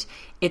great.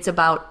 It's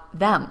about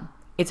them.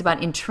 It's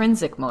about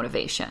intrinsic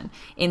motivation.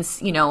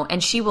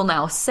 And she will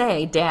now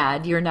say,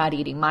 Dad, you're not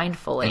eating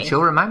mindfully. And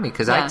she'll remind me,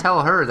 because I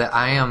tell her that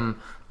I am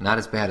not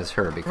as bad as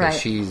her, because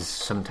she's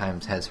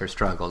sometimes has her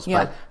struggles.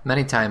 Yeah. But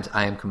many times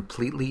I am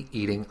completely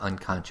eating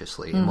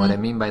unconsciously. Mm-hmm. And what I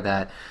mean by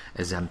that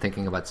is I'm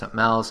thinking about something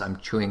else. I'm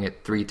chewing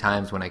it 3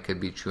 times when I could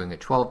be chewing it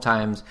 12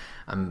 times.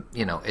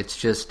 It's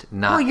just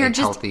not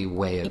healthy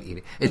way of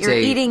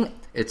eating.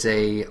 It's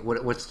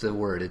what's the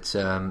word? It's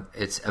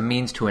a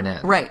means to an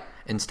end. Right.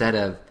 Instead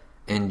of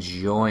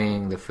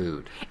enjoying the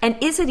food. And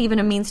is it even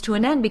a means to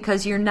an end?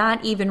 Because you're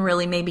not even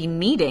really maybe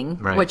needing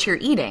what you're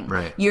eating.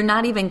 Right. You're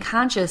not even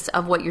conscious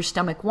of what your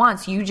stomach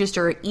wants. You just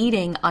are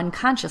eating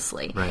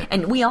unconsciously. Right.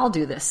 And we all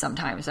do this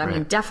sometimes. I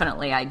mean,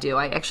 definitely I do.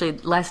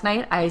 Last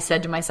night I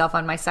said to myself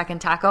on my second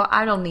taco,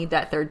 I don't need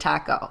that third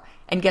taco.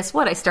 And guess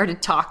what? I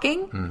started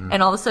talking,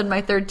 and all of a sudden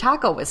my third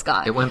taco was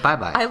gone. It went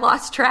bye-bye. I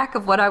lost track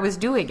of what I was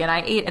doing, and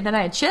I ate, and then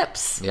I had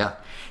chips. Yeah.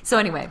 So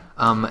anyway.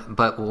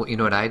 But you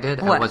know what I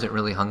did? What? I wasn't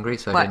really hungry,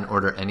 so I didn't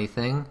order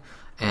anything,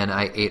 and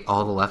I ate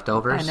all the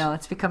leftovers. I know,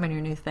 it's becoming your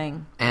new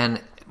thing.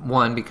 And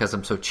 1, because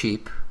I'm so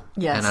cheap.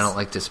 Yes. And I don't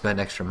like to spend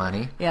extra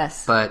money.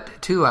 Yes.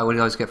 But 2, I would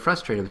always get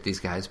frustrated with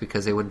these guys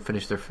because they wouldn't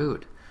finish their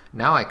food.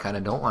 Now I kind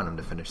of don't want them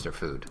to finish their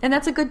food. And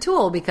that's a good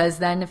tool, because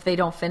then if they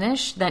don't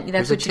finish, then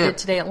that's what you did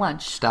today at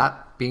lunch.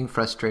 Stop being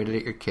frustrated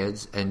at your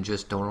kids and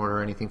just don't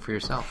order anything for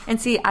yourself.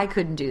 And see, I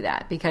couldn't do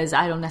that because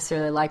I don't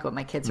necessarily like what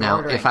my kids are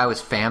ordering. Now, if I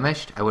was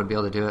famished, I wouldn't be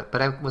able to do it,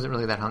 but I wasn't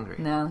really that hungry.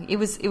 No, it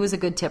was a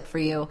good tip for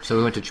you. So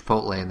we went to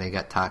Chipotle and they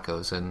got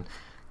tacos, and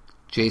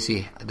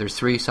JC, there's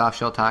 3 soft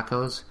shell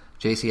tacos.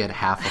 JC had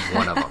half of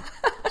one of them.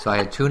 So I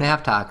had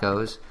 2.5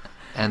 tacos.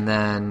 And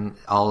then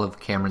all of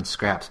Cameron's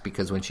scraps,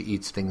 because when she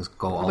eats, things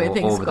go all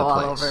over the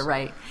place.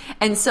 Right.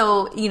 And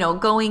so,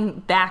 going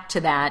back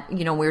to that,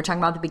 we were talking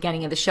about at the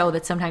beginning of the show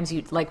that sometimes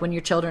you, like when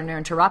your children are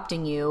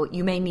interrupting you,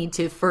 you may need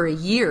to, for a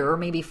year or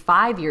maybe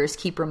 5 years,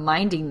 keep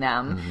reminding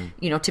them,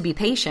 to be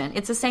patient.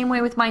 It's the same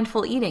way with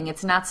mindful eating.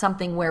 It's not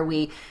something where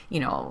we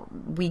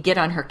get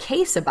on her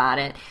case about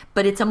it,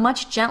 but it's a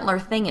much gentler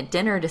thing at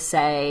dinner to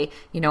say,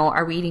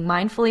 are we eating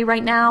mindfully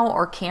right now?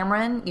 Or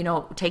Cameron,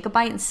 take a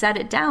bite and set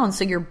it down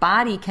so your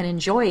body can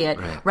enjoy it,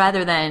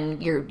 rather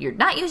than you're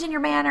not using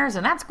your manners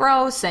and that's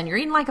gross and you're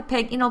eating like a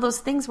pig. Those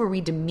things where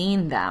we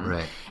demean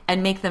them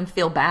and make them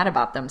feel bad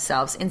about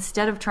themselves,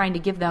 instead of trying to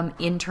give them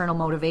internal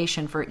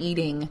motivation for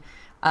eating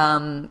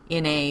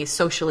in a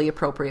socially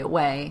appropriate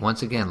way.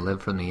 Once again,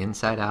 live from the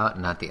inside out,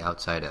 not the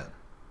outside in.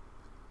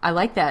 I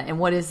like that. And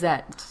what is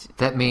that?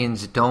 That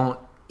means don't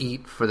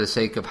eat for the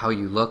sake of how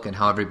you look and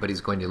how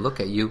everybody's going to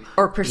look at you.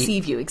 Or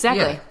perceive you,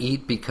 exactly. Yeah,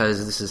 eat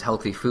because this is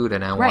healthy food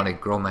and I want to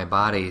grow my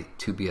body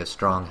to be a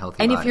strong, healthy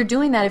body. And if you're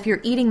doing that, if you're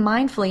eating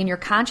mindfully and you're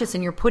conscious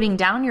and you're putting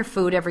down your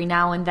food every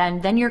now and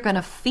then you're going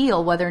to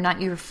feel whether or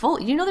not you're full.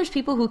 There's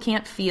people who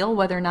can't feel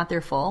whether or not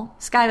they're full.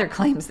 Skylar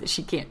claims that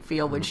she can't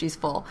feel when she's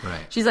full.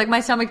 Right. She's like,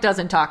 my stomach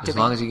doesn't talk to me. As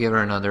long as you give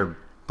her another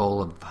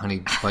bowl of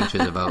honey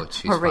bunches of oats,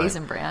 she's or fine.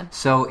 Raisin Bran.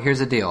 So here's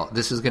the deal.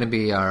 This is going to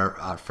be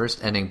our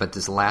first ending, but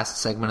this last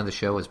segment of the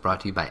show is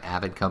brought to you by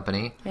Avid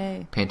Company.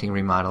 Yay. Painting,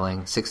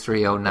 remodeling,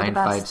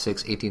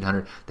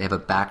 630-956-1800. They have a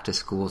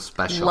back-to-school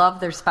special. Love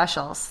their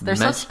specials. They're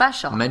so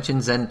special. Mention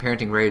Zen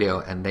Parenting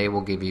Radio, and they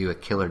will give you a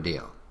killer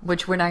deal.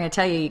 Which we're not going to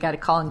tell you. You got to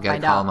call and find out.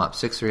 You got to call them up.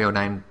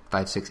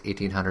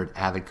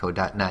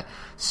 855-656-1800,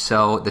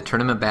 So the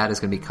tournament bat is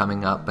going to be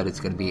coming up, but it's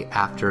going to be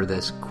after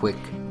this quick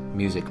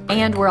music break.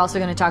 And we're also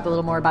going to talk a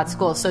little more about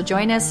school. So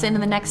join us in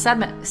the next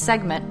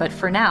segment. But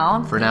for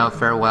now,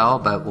 farewell,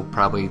 but we'll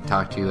probably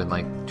talk to you in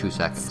like 2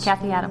 seconds. It's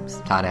Kathy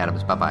Adams. Todd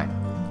Adams. Bye-bye.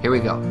 Here we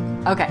go.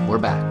 Okay. We're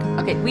back.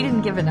 Okay, we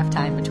didn't give enough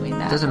time between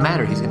that. Doesn't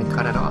matter. He's going to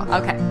cut it off.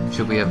 Okay.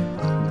 Should we have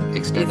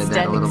extended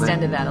that a little bit?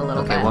 Extended that a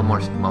little bit. Okay, one more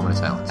moment of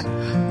silence.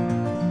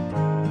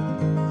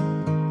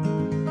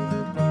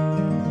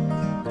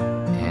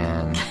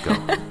 And go.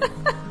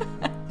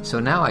 So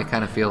now I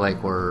kind of feel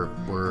like we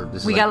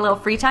got a little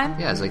free time?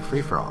 Yeah, it's like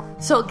free for all.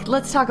 So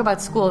let's talk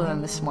about school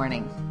then this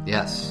morning.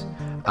 Yes.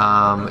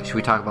 Should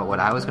we talk about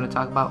what I was going to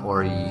talk about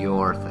or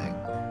your thing?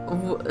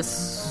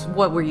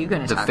 What were you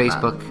going to talk about? The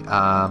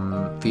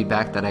Facebook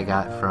feedback that I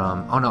got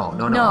from... No,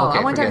 okay,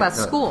 I want to talk about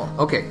school.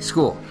 Okay,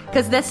 school.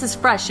 Because this is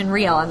fresh and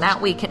real, and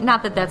that we can...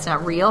 Not that that's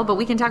not real, but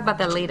we can talk about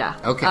that later.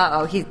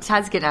 Okay.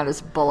 Todd's getting out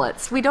his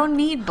bullets. We don't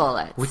need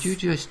bullets. Would you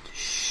just...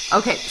 Shh.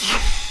 Okay.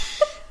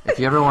 If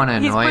you ever want to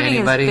annoy anybody...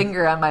 He's putting his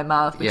finger on my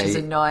mouth, which is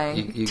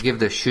annoying. You give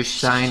the shush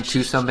sign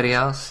to somebody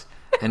else...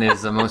 And it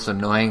is the most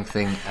annoying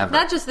thing ever.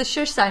 Not just the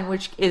shush sign,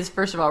 which is,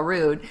 first of all,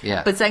 rude.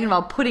 Yeah. But second of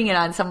all, putting it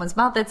on someone's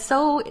mouth, that's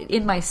so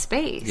in my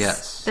space.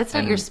 Yes. That's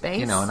not your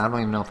space. And I don't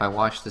even know if I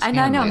washed this hand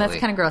I know, lately. that's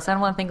kind of gross. I don't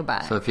want to think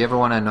about it. So if you ever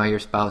want to annoy your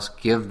spouse,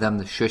 give them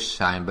the shush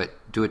sign, but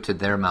do it to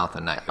their mouth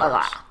and not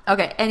yours.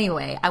 Okay,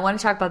 anyway, I want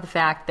to talk about the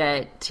fact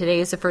that today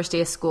is the first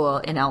day of school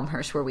in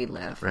Elmhurst, where we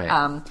live.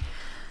 Right.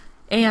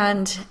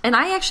 And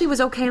I actually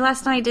was okay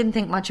last night. Didn't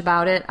think much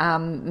about it.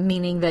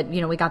 Meaning that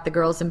we got the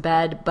girls in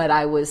bed, but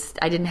I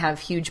didn't have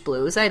huge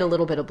blues. I had a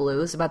little bit of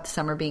blues about the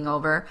summer being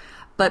over.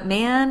 But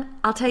man,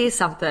 I'll tell you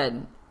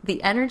something.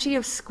 The energy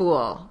of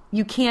school,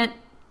 you can't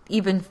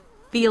even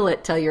feel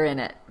it till you're in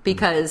it,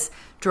 because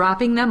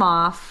dropping them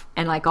off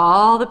and like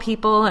all the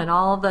people and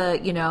all the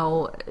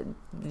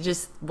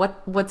just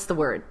what's the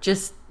word?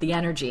 Just the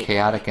energy.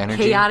 Chaotic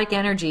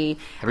energy.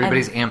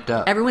 Everybody's amped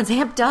up. Everyone's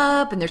amped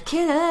up, and there's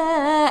kids,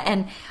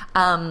 and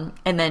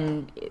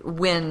then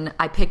when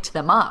I picked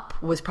them up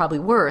was probably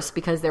worse,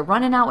 because they're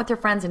running out with their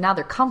friends and now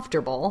they're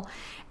comfortable,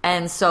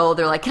 and so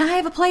they're like, "Can I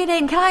have a play date?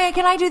 And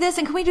can I do this?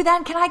 And can we do that?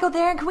 And can I go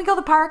there? And can we go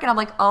to the park?" And I'm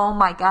like, "Oh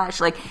my gosh!"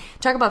 Like,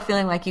 talk about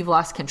feeling like you've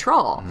lost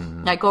control.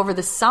 Mm-hmm. Like over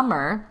the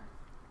summer.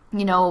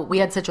 We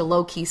had such a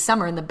low-key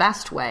summer in the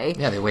best way.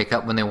 Yeah, they wake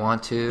up when they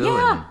want to.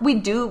 Yeah,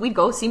 we'd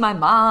go see my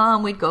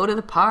mom. We'd go to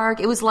the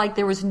park. It was like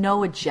there was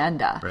no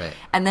agenda. Right.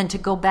 And then to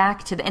go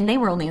back to and they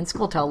were only in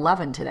school till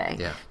 11 today.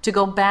 Yeah. To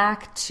go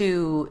back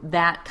to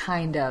that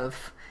kind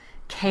of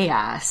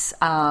chaos,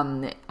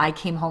 I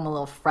came home a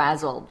little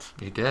frazzled.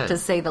 You did. To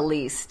say the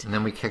least. And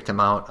then we kicked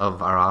them out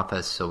of our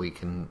office so we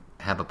can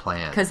have a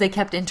plan. Because they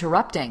kept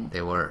interrupting.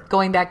 They were.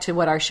 Going back to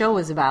what our show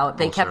was about,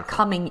 they kept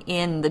coming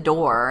in the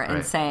door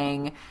and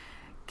saying...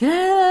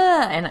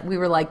 And we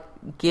were like,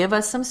 give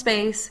us some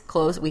space.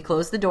 We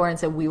closed the door and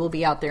said, we will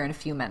be out there in a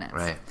few minutes.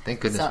 Right.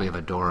 Thank goodness we have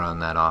a door on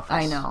that office.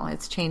 I know.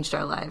 It's changed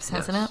our lives,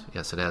 hasn't it?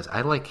 Yes, it has.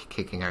 I like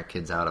kicking our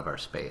kids out of our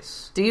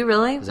space. Do you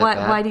really?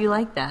 Why do you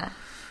like that?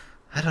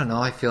 I don't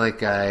know. I feel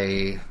like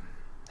I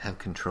have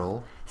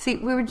control. See,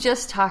 we were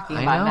just talking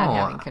about not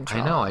having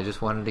control. I know. I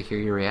just wanted to hear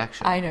your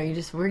reaction. I know.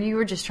 You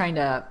were just trying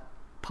to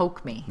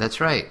poke me.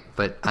 That's right.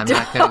 But I'm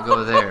not going to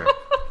go there.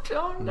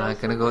 I'm not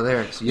going to go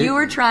there. So you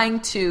were trying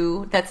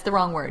to... That's the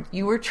wrong word.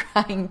 You were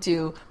trying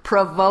to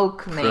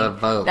provoke me.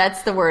 Provoke.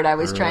 That's the word I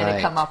was trying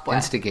to come up with.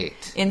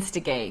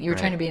 Instigate. You were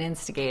trying to be an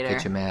instigator.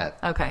 Get you mad.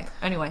 Okay.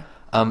 Anyway.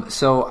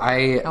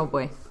 Oh,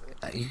 boy.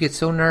 You get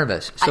so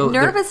nervous. So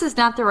nervous is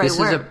not the right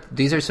word.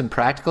 These are some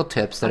practical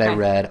tips that I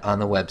read on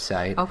the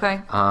website.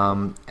 Okay.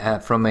 From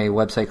a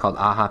website called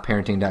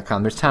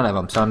ahaparenting.com. There's 10 of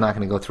them, so I'm not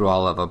going to go through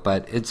all of them.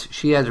 But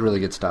she has really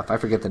good stuff. I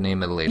forget the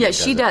name of the lady. Yeah,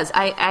 she does.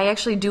 I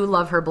actually do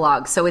love her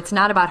blog. So it's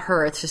not about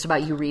her. It's just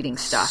about you reading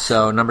stuff.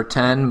 So number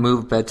 10,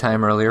 move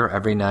bedtime earlier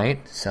every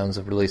night. Sounds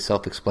really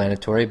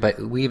self-explanatory, but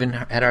we even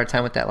had our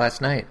time with that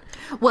last night.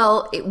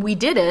 Well, we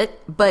did it,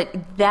 but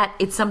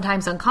it's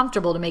sometimes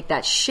uncomfortable to make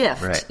that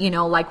shift. Right.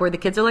 Like where the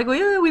kids are like, well,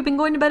 yeah, we've been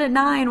going to bed at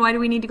 9. Why do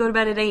we need to go to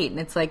bed at 8? And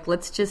it's like,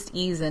 let's just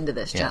ease into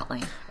this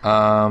gently.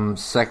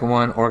 Second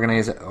one,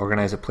 organize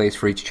a place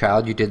for each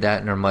child. You did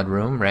that in our mud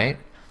room, right?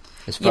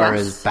 As far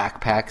as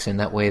backpacks, and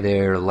that way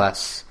they're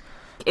less...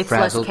 It's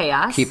frazzled, less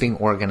chaos. Keeping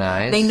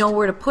organized. They know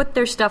where to put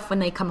their stuff when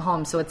they come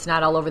home, so it's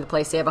not all over the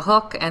place. They have a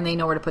hook, and they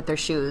know where to put their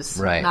shoes.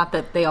 Right. Not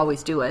that they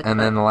always do it. And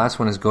then the last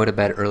one is go to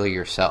bed early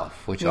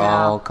yourself, which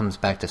all comes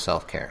back to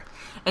self-care.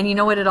 And you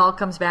know what it all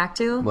comes back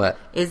to? What?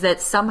 Is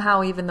that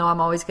somehow, even though I'm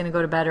always going to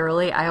go to bed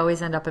early, I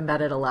always end up in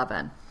bed at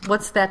 11.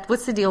 What's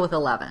the deal with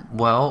 11?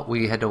 Well,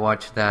 we had to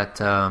watch that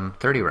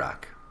 30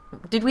 Rock.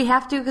 Did we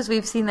have to? Because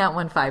we've seen that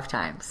one 5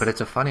 times. But it's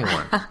a funny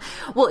one.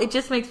 Well, it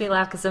just makes me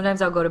laugh because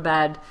sometimes I'll go to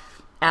bed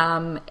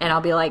and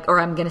I'll be like, or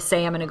I'm going to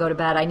say I'm going to go to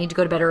bed. I need to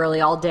go to bed early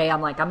all day.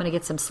 I'm like, I'm going to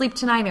get some sleep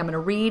tonight. I'm going to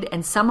read.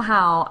 And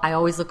somehow I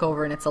always look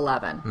over and it's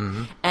 11.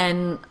 Mm-hmm.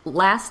 And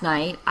last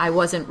night I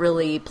wasn't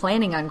really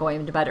planning on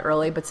going to bed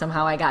early, but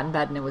somehow I got in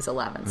bed and it was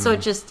 11. Mm-hmm. So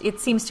it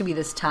seems to be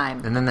this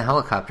time. And then the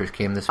helicopters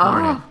came this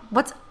morning.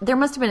 There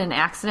must have been an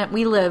accident.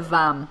 We live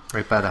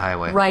right by the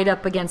highway. Right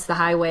up against the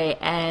highway,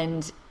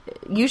 and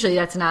usually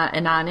that's not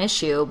a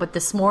non-issue, but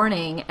this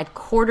morning at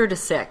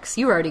 5:45,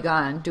 you were already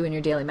gone doing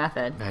your daily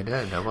method. I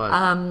did, I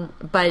was.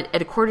 But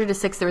at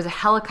 5:45, there was a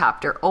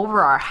helicopter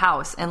over our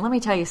house, and let me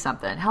tell you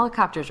something,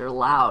 helicopters are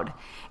loud,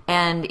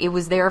 and it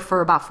was there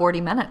for about 40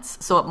 minutes,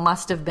 so it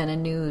must have been a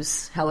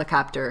news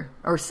helicopter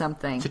or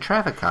something. It's a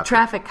traffic copter.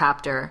 Traffic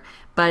copter,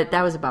 but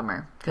that was a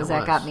bummer, because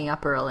that got me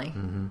up early.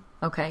 Mm-hmm.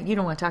 Okay, you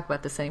don't want to talk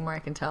about this anymore, I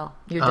can tell.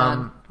 You're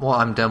done. Well,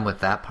 I'm done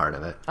with that part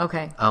of it.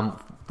 Okay.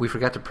 We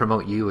forgot to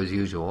promote you as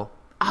usual.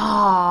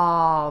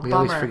 Oh, we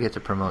bummer. always forget to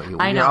promote you.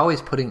 I know. You're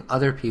always putting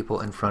other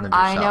people in front of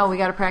yourself. I know. We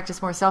got to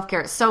practice more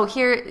self-care. So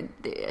here,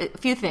 a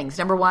few things.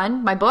 Number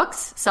one, my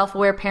books,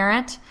 Self-Aware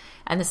Parent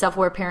and the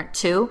Self-Aware Parent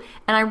 2.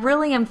 And I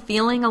really am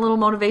feeling a little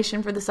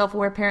motivation for the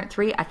Self-Aware Parent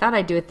 3. I thought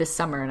I'd do it this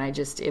summer, and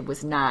it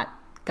was not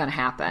going to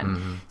happen.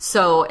 Mm-hmm.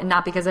 So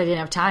not because I didn't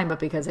have time, but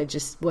because I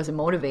just wasn't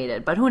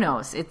motivated. But who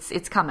knows?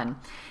 It's coming.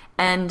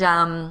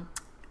 And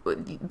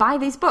buy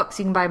these books.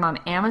 You can buy them on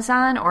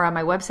Amazon or on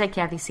my website,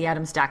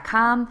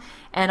 KathyCAdams.com.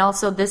 And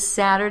also this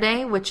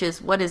Saturday, what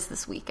is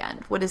this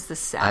weekend? What is this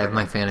Saturday? I have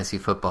my fantasy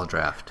football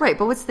draft. Right,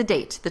 but what's the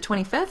date? The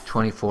 25th?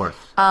 24th.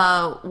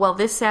 Well,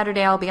 this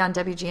Saturday I'll be on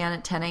WGN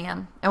at 10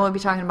 a.m. And we'll be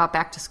talking about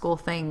back-to-school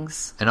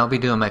things. And I'll be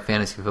doing my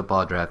fantasy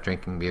football draft,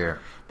 drinking beer.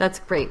 That's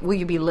great. Will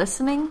you be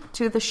listening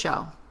to the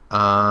show? To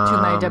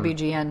my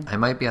WGN. I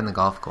might be on the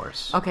golf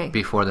course. Okay.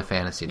 Before the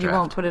fantasy draft. You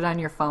won't put it on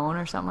your phone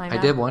or something like that?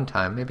 I did one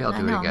time. Maybe I'll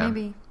do it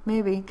again.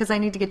 Maybe. Because I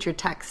need to get your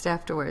text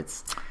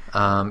afterwards.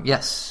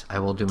 Yes, I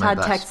will do my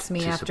best. Todd texts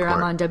me after support.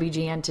 I'm on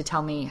WGN to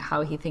tell me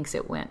how he thinks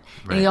it went.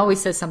 Right. And he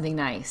always says something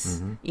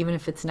nice, even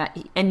if it's not.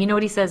 And you know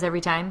what he says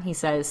every time? He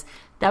says,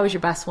 that was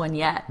your best one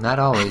yet. Not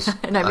always.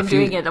 And I've been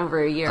doing it over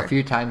a year. A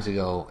few times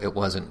ago, it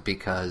wasn't,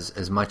 because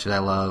as much as I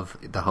love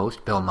the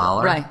host, Bill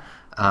Mahler, right.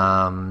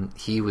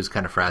 He was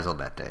kind of frazzled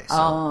that day.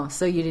 So.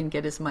 So you didn't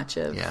get as much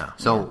of... Yeah.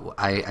 So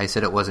yeah. I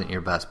said it wasn't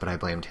your best, but I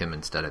blamed him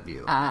instead of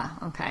you.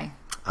 Okay.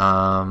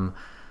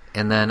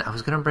 And then I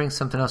was going to bring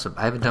something else up.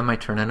 I haven't done my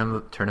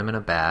tournament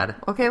of bad.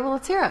 Okay, well,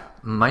 let's hear it.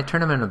 My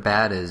tournament of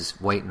bad is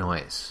white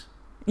noise.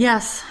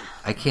 Yes.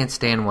 I can't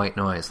stand white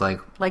noise.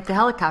 Like the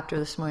helicopter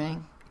this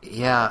morning.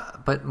 Yeah,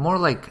 but more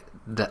like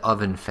the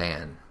oven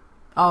fan.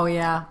 Oh,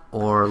 yeah.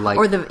 Or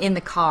in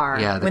the car.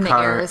 Yeah, when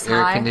car, the air is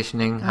air high.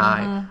 Conditioning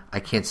high. I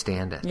can't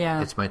stand it.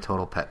 Yeah. It's my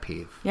total pet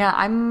peeve. Yeah,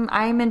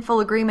 I'm in full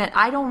agreement.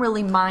 I don't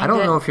really mind it. I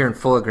don't know if you're in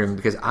full agreement,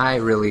 because I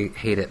really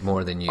hate it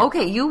more than you.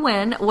 Okay, you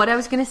win. What I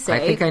was going to say... I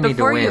think I need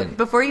to win.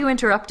 Before you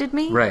interrupted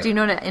me, right. Do you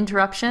know what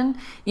interruption?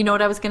 You know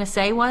what I was going to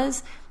say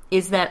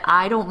is that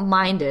I don't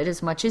mind it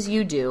as much as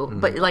you do,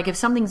 but like if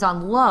something's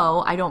on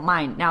low, I don't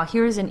mind. Now,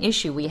 here's an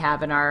issue we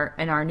have in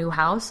our new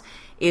house,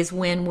 is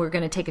when we're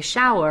going to take a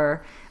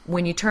shower...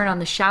 When you turn on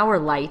the shower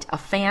light, a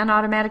fan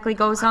automatically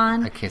goes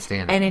on. I can't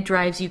stand it. And it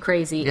drives you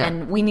crazy. Yeah.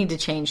 And we need to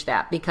change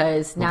that,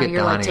 because now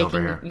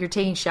you're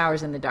taking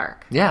showers in the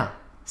dark. Yeah.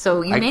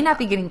 So you may not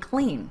be getting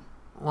clean.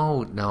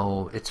 Oh,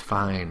 no, it's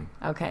fine.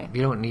 Okay.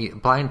 You don't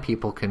need... Blind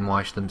people can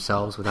wash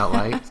themselves without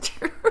light.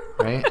 True.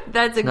 Right?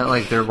 It's not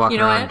like they're walking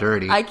around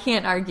dirty. I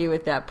can't argue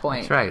with that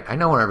point. That's right. I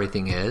know where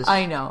everything is.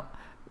 I know.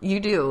 You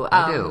do.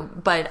 I do.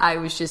 But I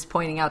was just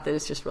pointing out that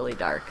it's just really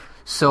dark.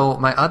 So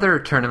my other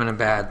tournament of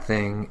bad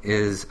thing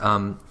is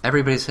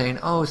everybody's saying,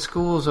 "Oh,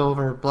 school's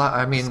over."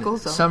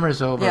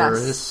 Summer's over.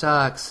 Yes. This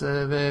sucks.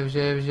 Here's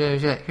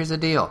the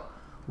deal: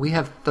 we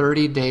have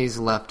 30 days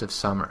left of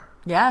summer.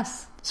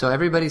 Yes. So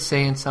everybody's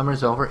saying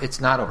summer's over. It's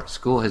not over.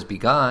 School has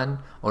begun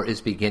or is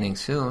beginning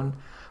soon.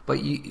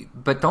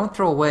 But don't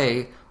throw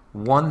away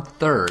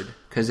 1/3,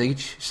 because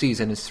each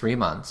season is 3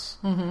 months.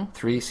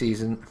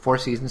 Mm-hmm. 4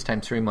 seasons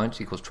times 3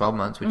 months equals 12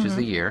 months, which is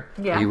the year.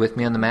 Yeah. Are you with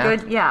me on the math?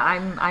 Good. Yeah,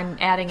 I'm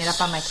adding it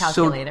up on my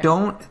calculator. So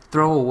don't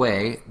throw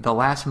away the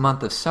last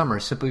month of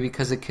summer simply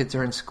because the kids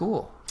are in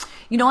school.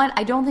 You know what?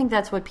 I don't think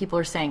that's what people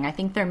are saying. I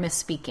think they're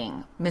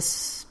misspeaking.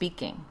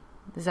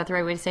 Is that the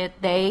right way to say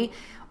it?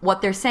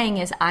 What they're saying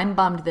is, I'm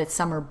bummed that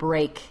summer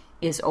break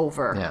is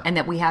over, and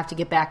that we have to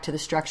get back to the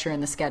structure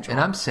and the schedule. And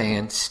I'm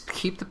saying,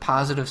 keep the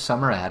positive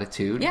summer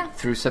attitude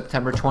through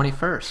September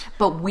 21st.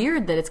 But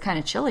weird that it's kind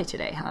of chilly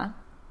today, huh?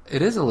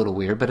 It is a little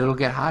weird, but it'll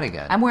get hot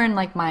again. I'm wearing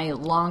like my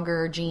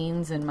longer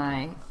jeans and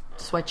my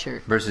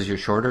sweatshirt. Versus your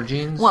shorter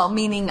jeans? Well,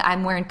 meaning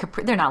I'm wearing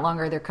capri. They're not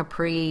longer, they're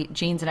capri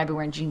jeans, and I've been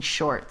wearing jean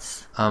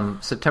shorts.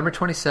 September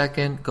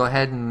 22nd, go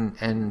ahead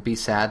and be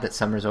sad that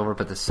summer's over,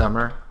 but the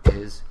summer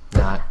is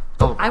not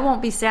over. I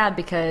won't be sad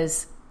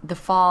because the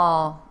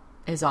fall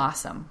is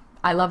awesome.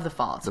 I love the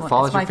fall. It's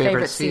my your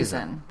favorite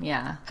season.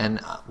 Yeah. And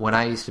when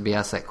I used to be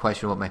asked that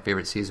question, what my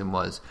favorite season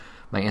was,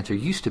 my answer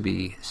used to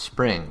be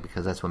spring,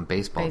 because that's when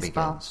baseball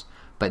begins.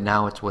 But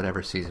now it's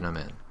whatever season I'm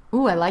in.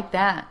 Ooh, I like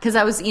that. Because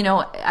I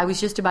was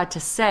just about to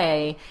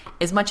say,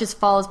 as much as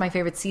fall is my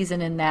favorite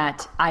season in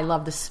that I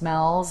love the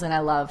smells and I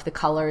love the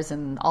colors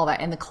and all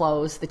that, and the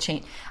clothes, the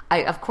change.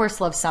 I, of course,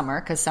 love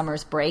summer because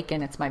summer's break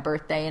and it's my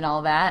birthday and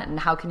all that. And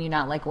how can you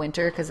not like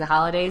winter because the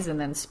holidays? And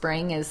then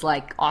spring is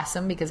like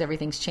awesome because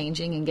everything's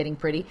changing and getting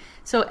pretty.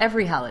 So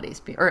every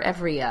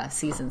every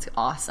season's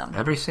awesome.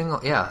 Every single,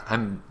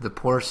 I'm the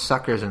poor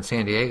suckers in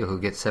San Diego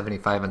who get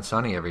 75 and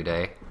sunny every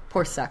day.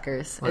 Poor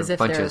suckers. What a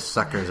bunch of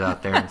suckers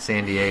out there in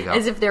San Diego.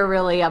 As if they're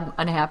really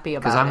unhappy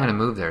about it. Because I'm going to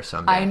move there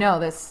someday. I know.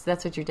 That's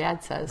what your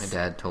dad says. My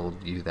dad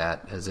told you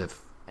that as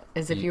if...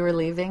 As if you were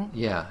leaving?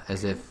 Yeah,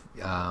 as if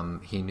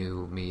he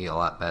knew me a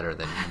lot better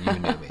than you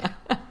knew me.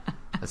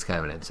 That's kind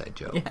of an inside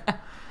joke.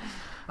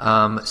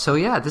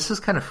 Yeah. This is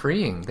kind of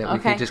freeing that we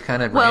could just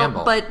kind of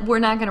ramble. But we're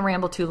not going to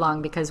ramble too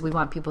long because we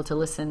want people to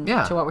listen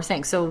to what we're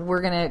saying. So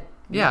we're going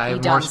to I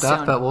have more stuff,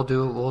 soon. But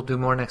we'll do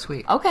more next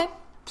week. Okay.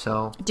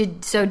 So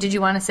did you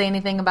want to say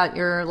anything about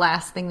your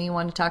last thing that you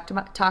wanted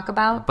to talk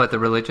about? But the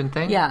religion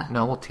thing? Yeah.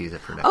 No, we'll tease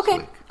it for next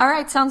week. All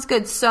right, sounds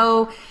good.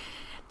 So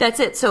that's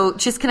it. So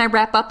just can I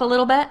wrap up a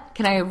little bit?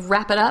 Can I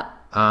wrap it up?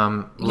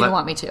 You don't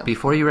want me to.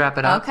 Before you wrap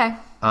it up, okay.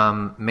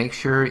 Make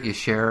sure you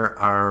share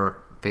our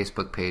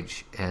Facebook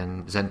page,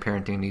 and Zen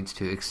Parenting needs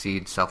to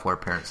exceed Self-Aware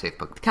Parent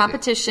Facebook.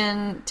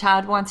 Competition.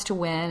 Todd wants to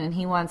win, and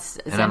he wants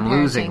Zen and I'm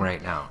Parenting losing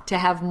right now to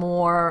have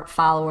more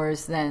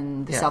followers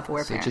than the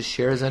Self-Aware Parent. So just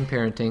share Zen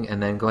Parenting,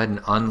 and then go ahead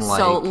and unlike.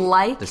 So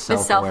like the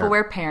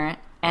Self-Aware Parent,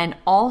 and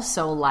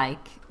also like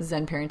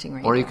Zen Parenting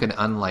Radio. Or you can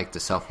unlike the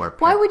Self-Aware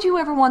Parent. Why would you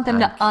ever want them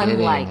to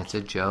unlike? It's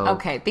a joke.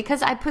 Okay,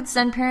 because I put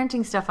Zen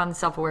Parenting stuff on the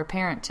Self-Aware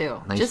Parent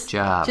too. Nice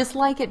job. Just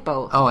like it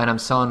both. Oh, and I'm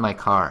selling my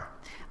car.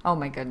 Oh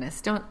my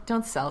goodness!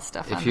 Don't sell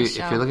stuff on the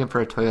show. If you're looking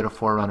for a Toyota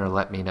 4Runner,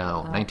 let me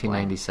know.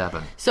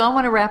 1997. Boy. So I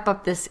want to wrap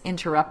up this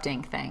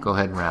interrupting thing. Go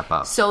ahead and wrap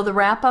up. So the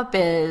wrap up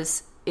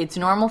is: it's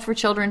normal for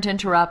children to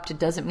interrupt. It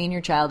doesn't mean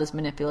your child is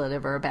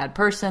manipulative or a bad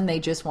person. They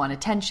just want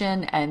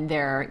attention, and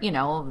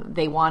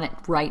they want it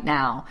right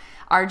now.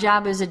 Our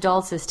job as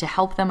adults is to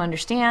help them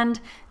understand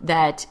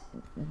that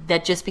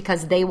just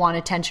because they want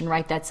attention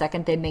right that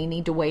second, they may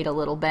need to wait a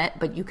little bit,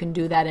 but you can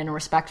do that in a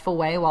respectful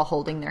way while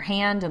holding their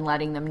hand and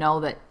letting them know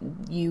that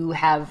you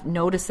have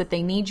noticed that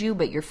they need you,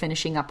 but you're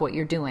finishing up what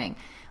you're doing.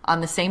 On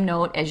the same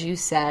note, as you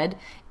said,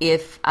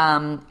 if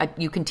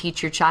you can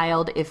teach your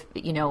child,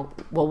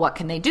 what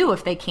can they do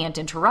if they can't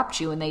interrupt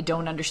you and they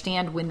don't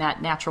understand when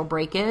that natural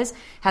break is?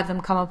 Have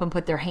them come up and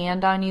put their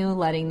hand on you,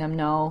 letting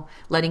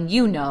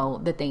you know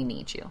that they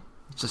need you.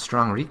 It's a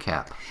strong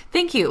recap.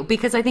 Thank you,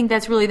 because I think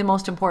that's really the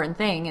most important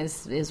thing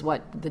is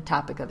what the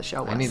topic of the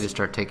show was. I need to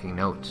start taking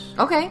notes.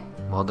 Okay.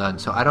 Well done.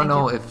 So I don't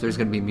know if there's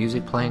going to be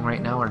music playing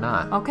right now or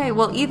not. Okay.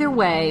 Well, either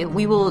way,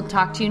 we will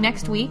talk to you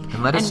next week.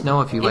 And let us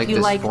know if you like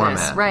this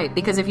format. Right,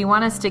 because if you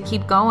want us to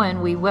keep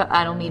going, we will.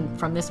 I don't mean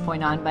from this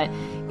point on, but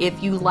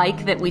if you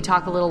like that we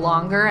talk a little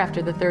longer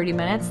after the 30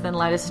 minutes, then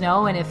let us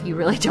know. And if you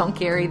really don't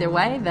care either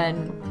way,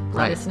 then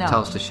let us know.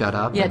 Tell us to shut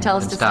up. Yeah, tell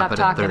us to stop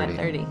talking at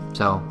 30.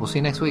 So we'll see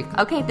you next week.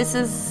 Okay,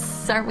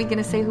 aren't we going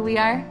to say who we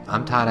are?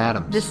 I'm Todd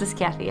Adams. This is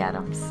Kathy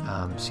Adams.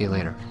 See you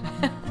later.